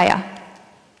Messiah?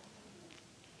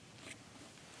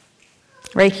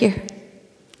 Right here.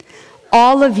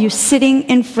 All of you sitting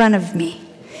in front of me,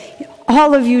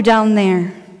 all of you down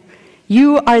there,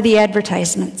 you are the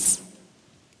advertisements.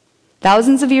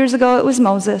 Thousands of years ago, it was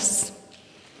Moses.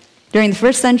 During the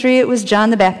first century, it was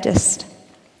John the Baptist.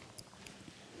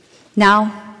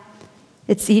 Now,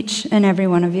 it's each and every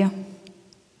one of you.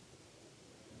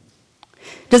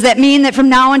 Does that mean that from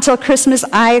now until Christmas,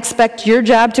 I expect your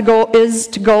job to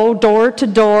go door to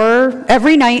door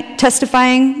every night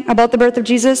testifying about the birth of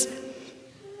Jesus?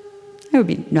 It would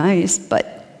be nice,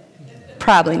 but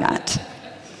probably not.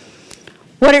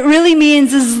 What it really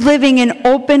means is living an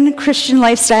open Christian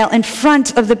lifestyle in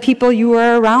front of the people you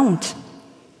are around.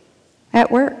 At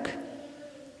work,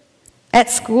 at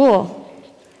school,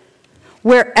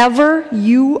 wherever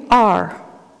you are.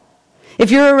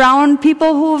 If you're around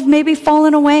people who have maybe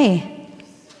fallen away,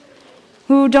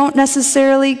 who don't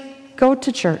necessarily go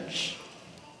to church,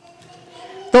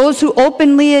 those who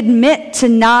openly admit to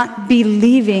not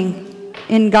believing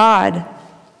in God,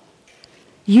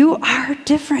 you are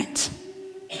different.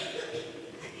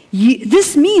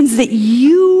 This means that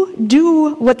you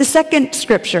do what the second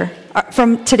scripture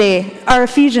from today, our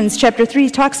Ephesians chapter 3,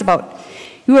 talks about.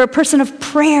 You are a person of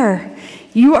prayer.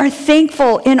 You are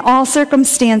thankful in all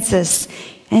circumstances,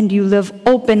 and you live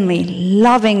openly,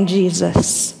 loving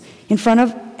Jesus in front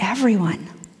of everyone.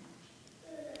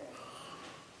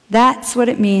 That's what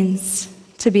it means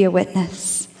to be a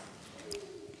witness.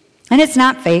 And it's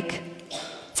not fake.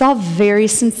 It's all very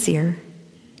sincere.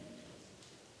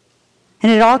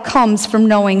 And it all comes from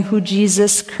knowing who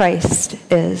Jesus Christ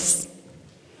is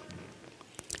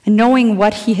and knowing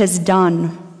what he has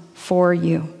done for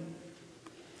you.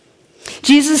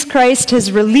 Jesus Christ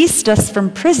has released us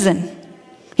from prison.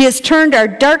 He has turned our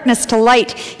darkness to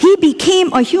light. He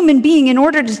became a human being in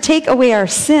order to take away our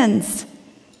sins.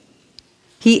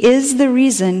 He is the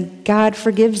reason God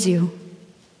forgives you.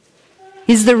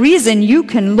 He's the reason you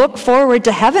can look forward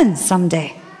to heaven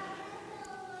someday.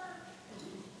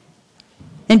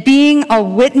 And being a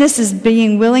witness is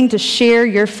being willing to share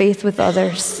your faith with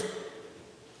others.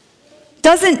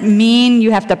 Doesn't mean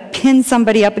you have to pin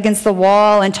somebody up against the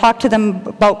wall and talk to them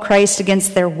about Christ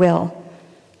against their will.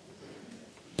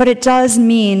 But it does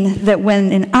mean that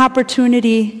when an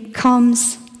opportunity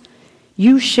comes,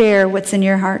 you share what's in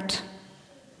your heart.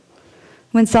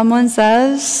 When someone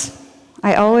says,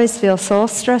 I always feel so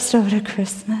stressed out at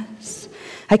Christmas,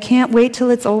 I can't wait till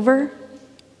it's over,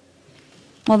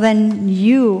 well, then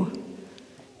you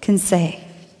can say,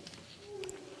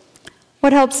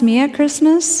 what helps me at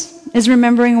Christmas is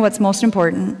remembering what's most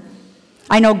important.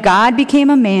 I know God became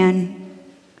a man,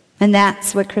 and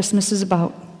that's what Christmas is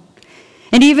about.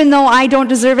 And even though I don't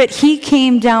deserve it, he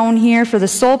came down here for the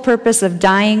sole purpose of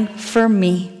dying for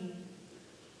me.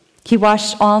 He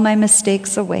washed all my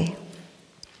mistakes away.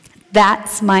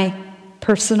 That's my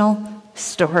personal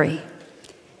story.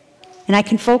 And I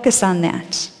can focus on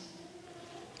that.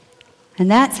 And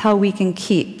that's how we can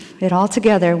keep it all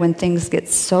together when things get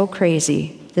so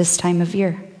crazy this time of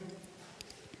year.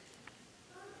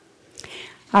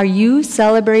 Are you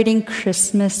celebrating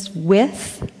Christmas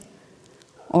with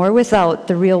or without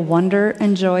the real wonder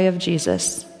and joy of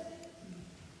Jesus?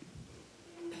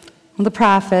 Well, the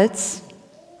prophets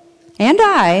and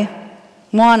I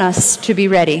want us to be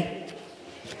ready.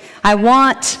 I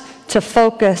want to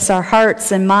focus our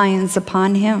hearts and minds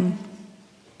upon him.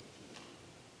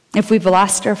 If we've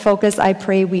lost our focus, I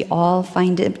pray we all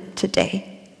find it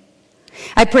today.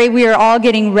 I pray we are all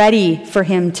getting ready for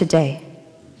him today.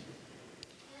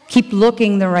 Keep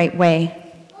looking the right way.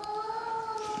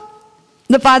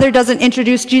 The Father doesn't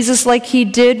introduce Jesus like he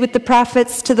did with the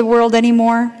prophets to the world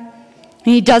anymore.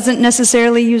 He doesn't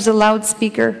necessarily use a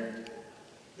loudspeaker,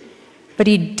 but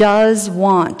he does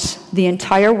want the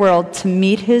entire world to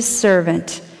meet his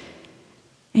servant,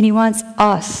 and he wants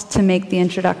us to make the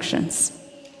introductions.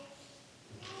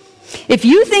 If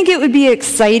you think it would be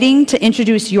exciting to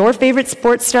introduce your favorite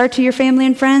sports star to your family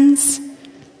and friends,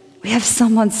 we have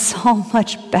someone so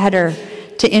much better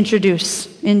to introduce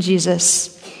in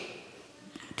Jesus,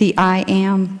 the I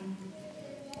Am.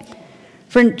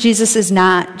 For Jesus is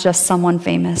not just someone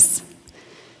famous.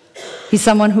 He's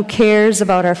someone who cares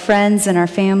about our friends and our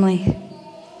family.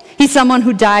 He's someone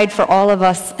who died for all of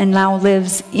us and now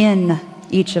lives in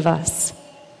each of us.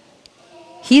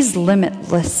 He's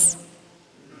limitless.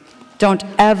 Don't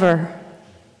ever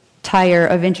tire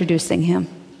of introducing him.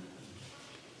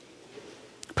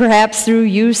 Perhaps through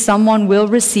you, someone will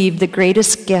receive the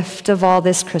greatest gift of all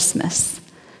this Christmas,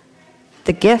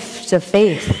 the gift of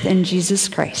faith in Jesus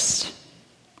Christ.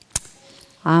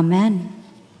 Amen.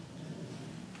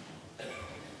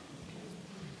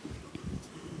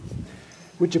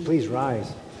 Would you please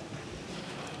rise?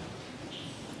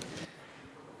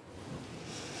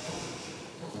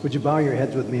 Would you bow your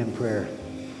heads with me in prayer?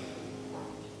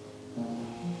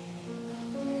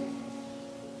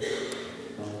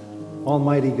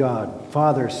 Almighty God,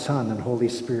 Father, Son, and Holy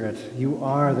Spirit, you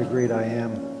are the great I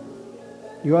Am.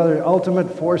 You are the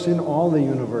ultimate force in all the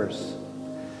universe,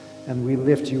 and we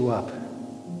lift you up.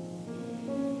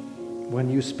 When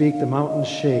you speak, the mountains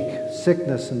shake,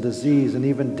 sickness and disease and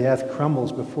even death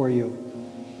crumbles before you.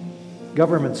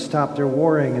 Governments stop their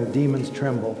warring and demons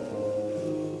tremble.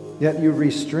 Yet you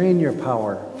restrain your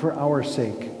power for our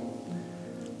sake,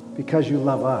 because you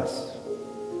love us.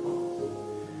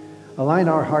 Align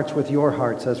our hearts with your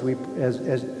hearts as we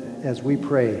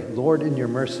pray. Lord, in your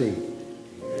mercy,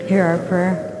 hear our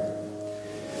prayer.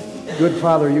 Good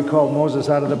Father, you called Moses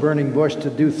out of the burning bush to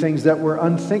do things that were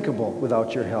unthinkable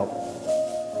without your help.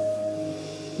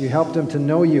 You helped him to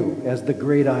know you as the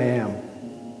great I Am,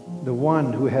 the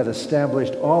one who had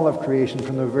established all of creation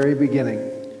from the very beginning.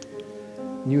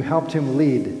 And you helped him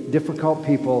lead difficult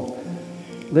people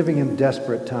living in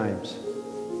desperate times.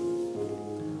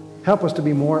 Help us to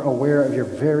be more aware of your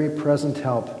very present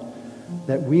help,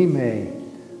 that we may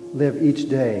live each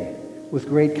day with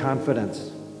great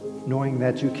confidence, knowing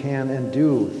that you can and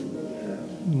do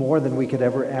more than we could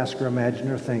ever ask or imagine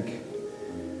or think.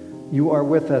 You are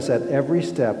with us at every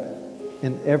step,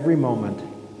 in every moment,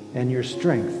 and your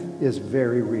strength is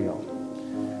very real.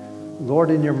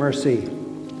 Lord, in your mercy,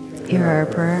 hear our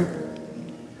prayer.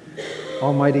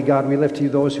 Almighty God, we lift to you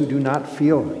those who do not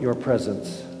feel your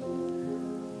presence.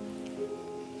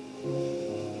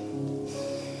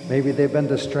 Maybe they've been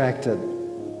distracted.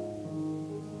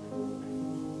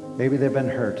 Maybe they've been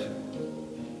hurt.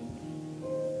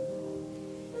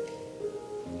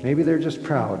 Maybe they're just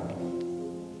proud.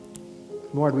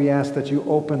 Lord, we ask that you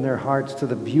open their hearts to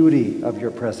the beauty of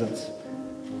your presence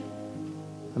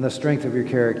and the strength of your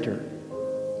character.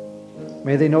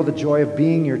 May they know the joy of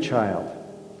being your child.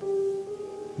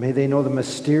 May they know the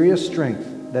mysterious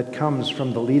strength that comes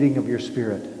from the leading of your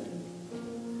Spirit.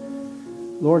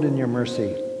 Lord, in your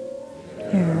mercy,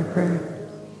 hear our prayer.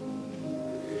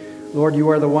 Lord, you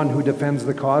are the one who defends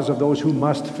the cause of those who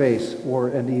must face war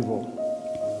and evil.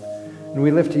 And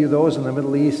we lift to you those in the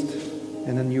Middle East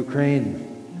and in Ukraine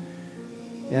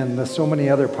and so many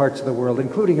other parts of the world,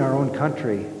 including our own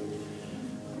country,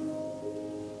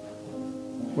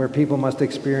 where people must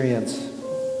experience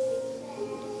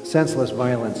senseless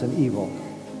violence and evil.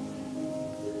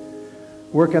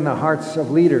 Work in the hearts of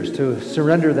leaders to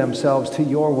surrender themselves to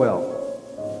your will.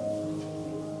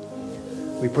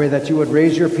 We pray that you would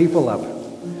raise your people up,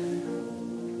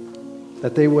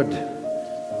 that they would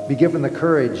be given the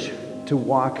courage to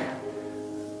walk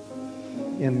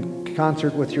in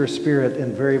concert with your Spirit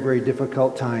in very, very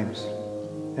difficult times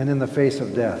and in the face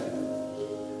of death.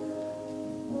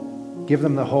 Give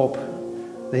them the hope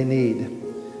they need,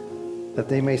 that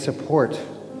they may support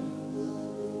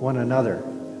one another.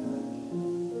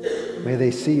 May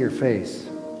they see your face.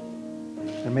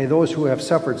 And may those who have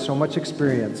suffered so much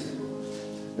experience,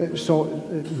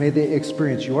 may they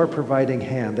experience your providing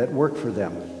hand at work for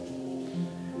them.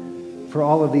 For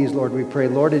all of these, Lord, we pray,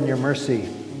 Lord, in your mercy,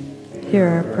 hear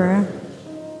our prayer.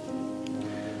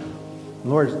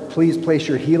 Lord, please place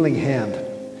your healing hand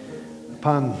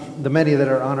upon the many that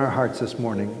are on our hearts this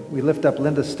morning. We lift up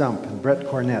Linda Stump and Brett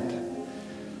Cornett,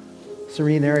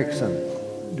 Serene Erickson,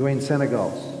 Dwayne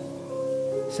Senegals,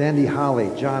 Sandy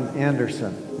Holly, John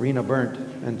Anderson, Rena Burnt,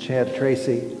 and Chad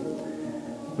Tracy.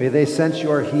 May they sense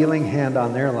your healing hand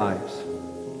on their lives.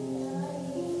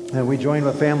 And we join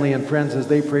with family and friends as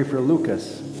they pray for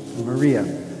Lucas, Maria,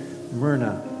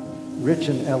 Myrna, Rich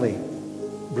and Ellie,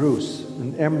 Bruce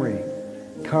and Emery,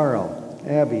 Carl,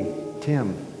 Abby,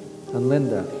 Tim, and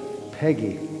Linda,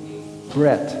 Peggy,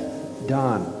 Brett,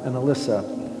 Don, and Alyssa,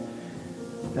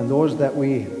 and those that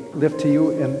we lift to you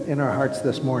in our hearts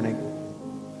this morning.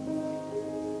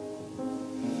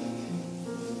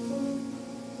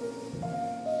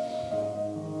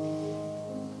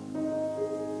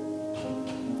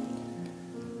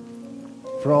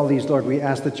 For all these, Lord, we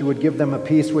ask that you would give them a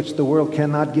peace which the world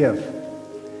cannot give,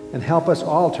 and help us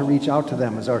all to reach out to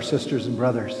them as our sisters and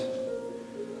brothers.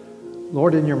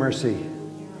 Lord, in your mercy,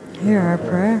 hear our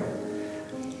prayer.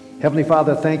 Heavenly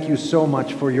Father, thank you so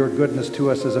much for your goodness to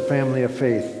us as a family of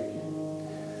faith.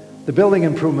 The building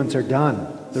improvements are done.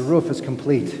 The roof is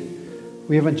complete.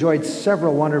 We have enjoyed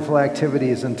several wonderful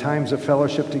activities and times of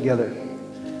fellowship together.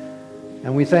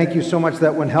 And we thank you so much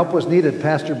that when help was needed,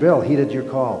 Pastor Bill heeded your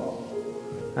call.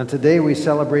 And today we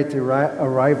celebrate the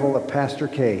arrival of Pastor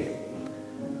Kay.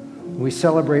 We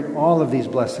celebrate all of these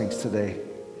blessings today.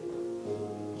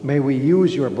 May we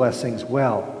use your blessings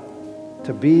well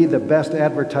to be the best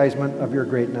advertisement of your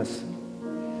greatness.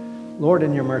 Lord,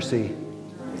 in your mercy,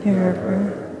 hear our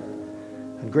prayer.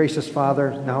 And gracious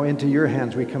Father, now into your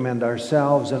hands we commend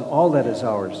ourselves and all that is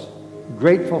ours,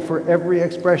 grateful for every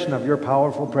expression of your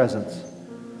powerful presence.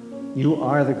 You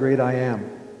are the great I am.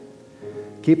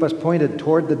 Keep us pointed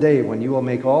toward the day when you will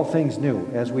make all things new,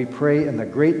 as we pray in the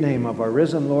great name of our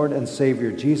risen Lord and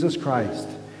Savior, Jesus Christ,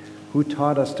 who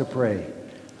taught us to pray.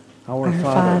 Our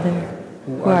Father,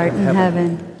 who art in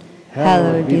heaven,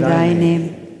 hallowed be thy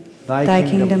name. Thy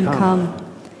kingdom come,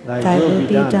 thy will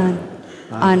be done,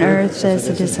 on earth as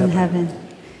it is in heaven.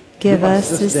 Give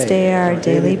us this day our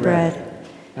daily bread,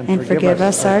 and forgive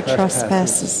us our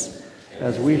trespasses,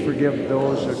 as we forgive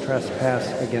those who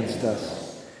trespass against us.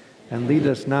 And lead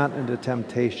us not into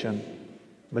temptation,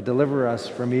 but deliver us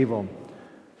from evil.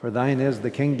 For thine is the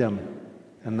kingdom,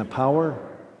 and the power,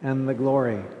 and the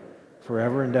glory,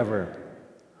 forever and ever.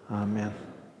 Amen.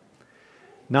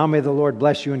 Now may the Lord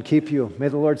bless you and keep you. May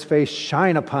the Lord's face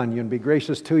shine upon you and be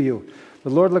gracious to you. The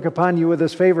Lord look upon you with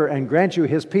his favor and grant you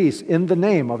his peace, in the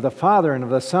name of the Father, and of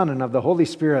the Son, and of the Holy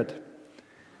Spirit.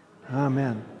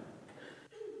 Amen.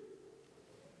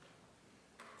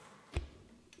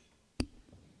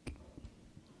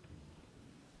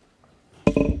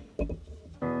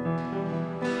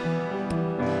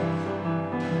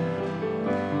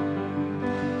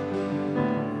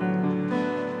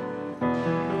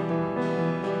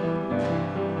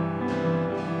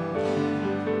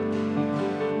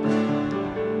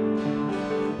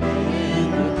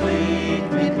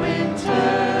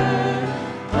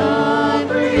 All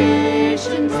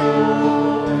creation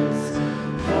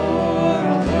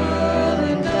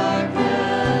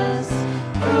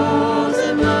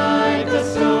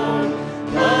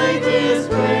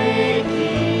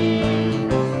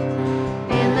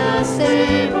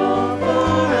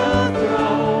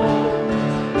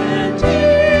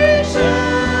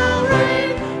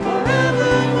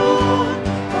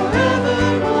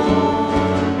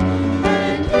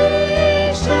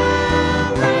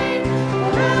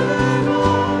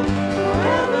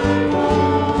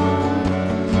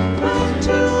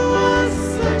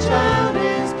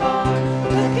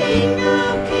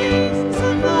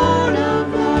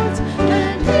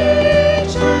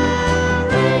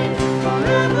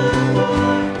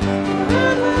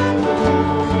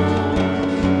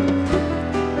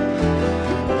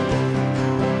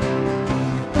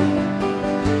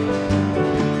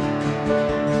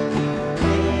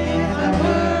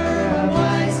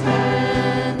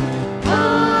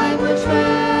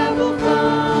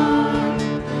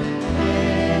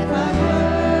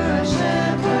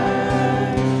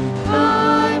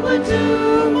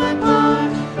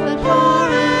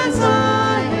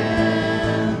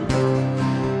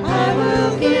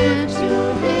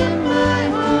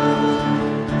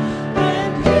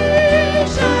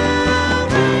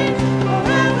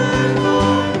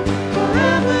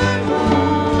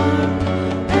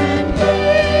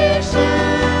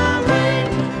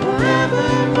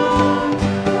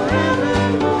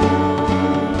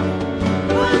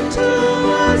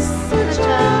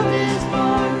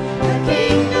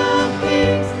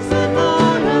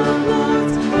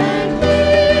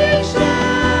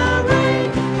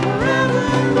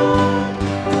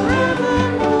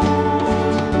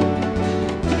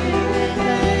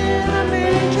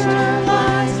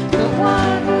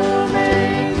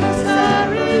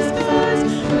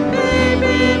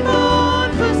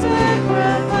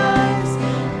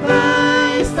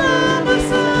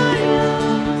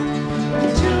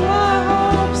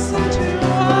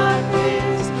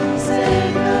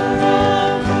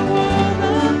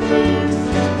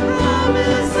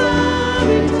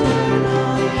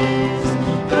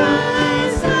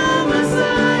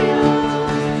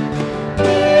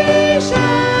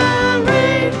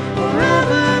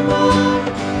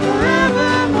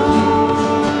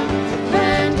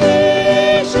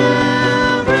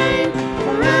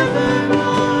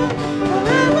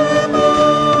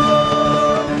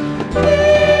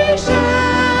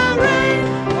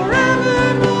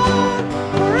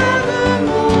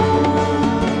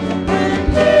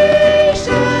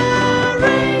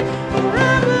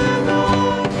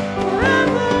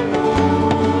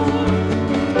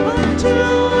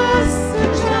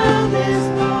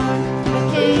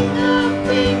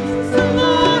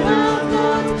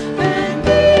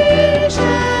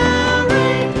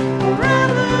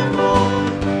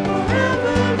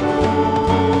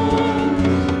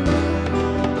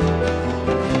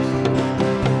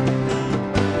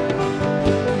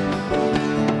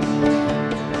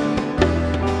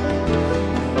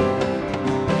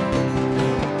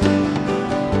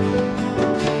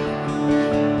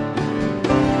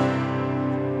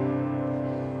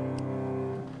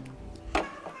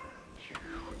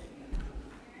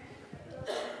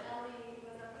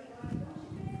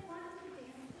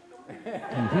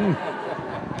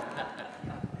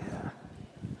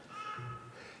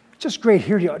Just great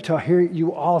to hear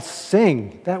you all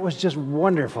sing. That was just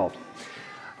wonderful.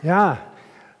 Yeah.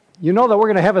 You know that we're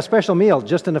going to have a special meal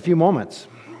just in a few moments.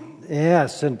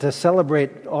 Yes, and to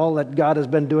celebrate all that God has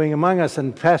been doing among us.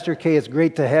 And Pastor Kay, it's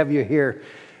great to have you here.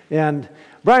 And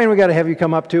Brian, we got to have you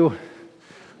come up too.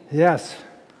 Yes.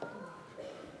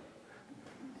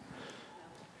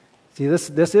 See,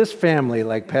 this is family,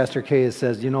 like Pastor Kay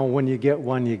says. You know, when you get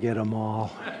one, you get them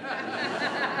all.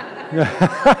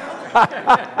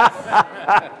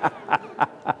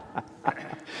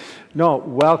 No,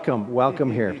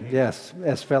 welcome here. Yes,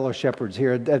 as fellow shepherds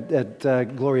here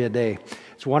at Gloria Dei.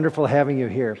 It's wonderful having you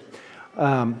here.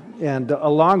 And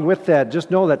along with that,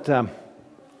 just know that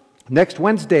next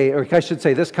Wednesday, or I should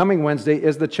say this coming Wednesday,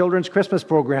 is the Children's Christmas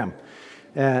program.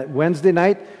 Wednesday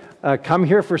night, come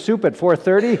here for soup at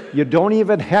 4:30. You don't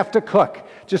even have to cook.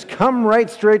 Just come right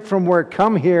straight from work.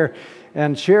 Come here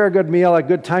and share a good meal, a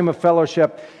good time of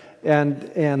fellowship, and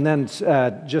then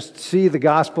just see the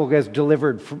gospel as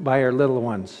delivered by our little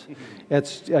ones.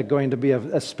 It's going to be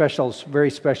a special,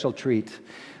 very special treat.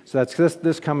 So that's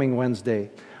this coming Wednesday.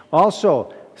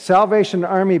 Also, Salvation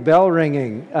Army bell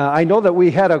ringing. I know that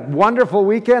we had a wonderful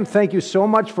weekend. Thank you so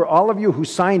much for all of you who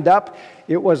signed up.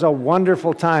 It was a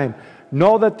wonderful time.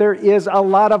 Know that there is a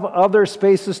lot of other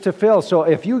spaces to fill. So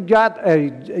if you got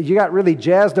really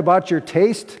jazzed about your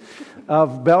taste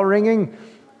of bell ringing,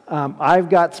 I've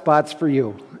got spots for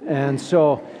you. And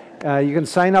so you can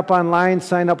sign up online,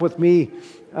 sign up with me.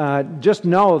 Just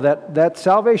know that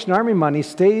Salvation Army money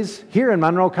stays here in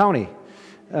Monroe County.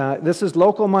 This is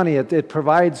local money. It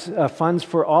provides funds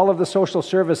for all of the social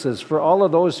services, for all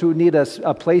of those who need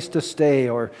a place to stay,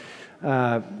 or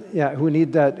who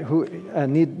need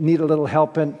a little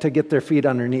help to get their feet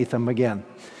underneath them again.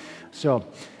 So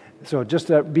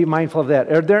just be mindful of that.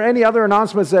 Are there any other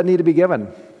announcements that need to be given?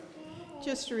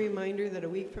 Just a reminder that a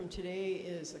week from today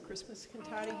is the Christmas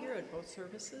cantata here at both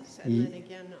services, and then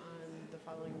again on the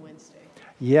following Wednesday.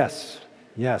 Yes.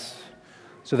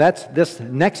 So that's this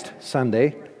next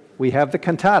Sunday. We have the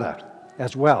cantata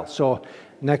as well. So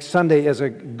next Sunday is a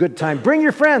good time. Bring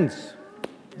your friends.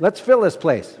 Let's fill this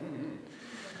place.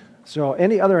 So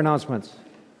any other announcements?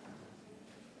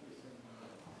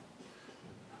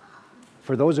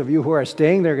 For those of you who are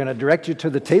staying, they're going to direct you to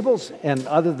the tables. And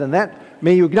other than that,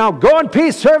 may you now go in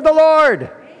peace, serve the Lord.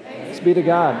 Thanks be to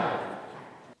God.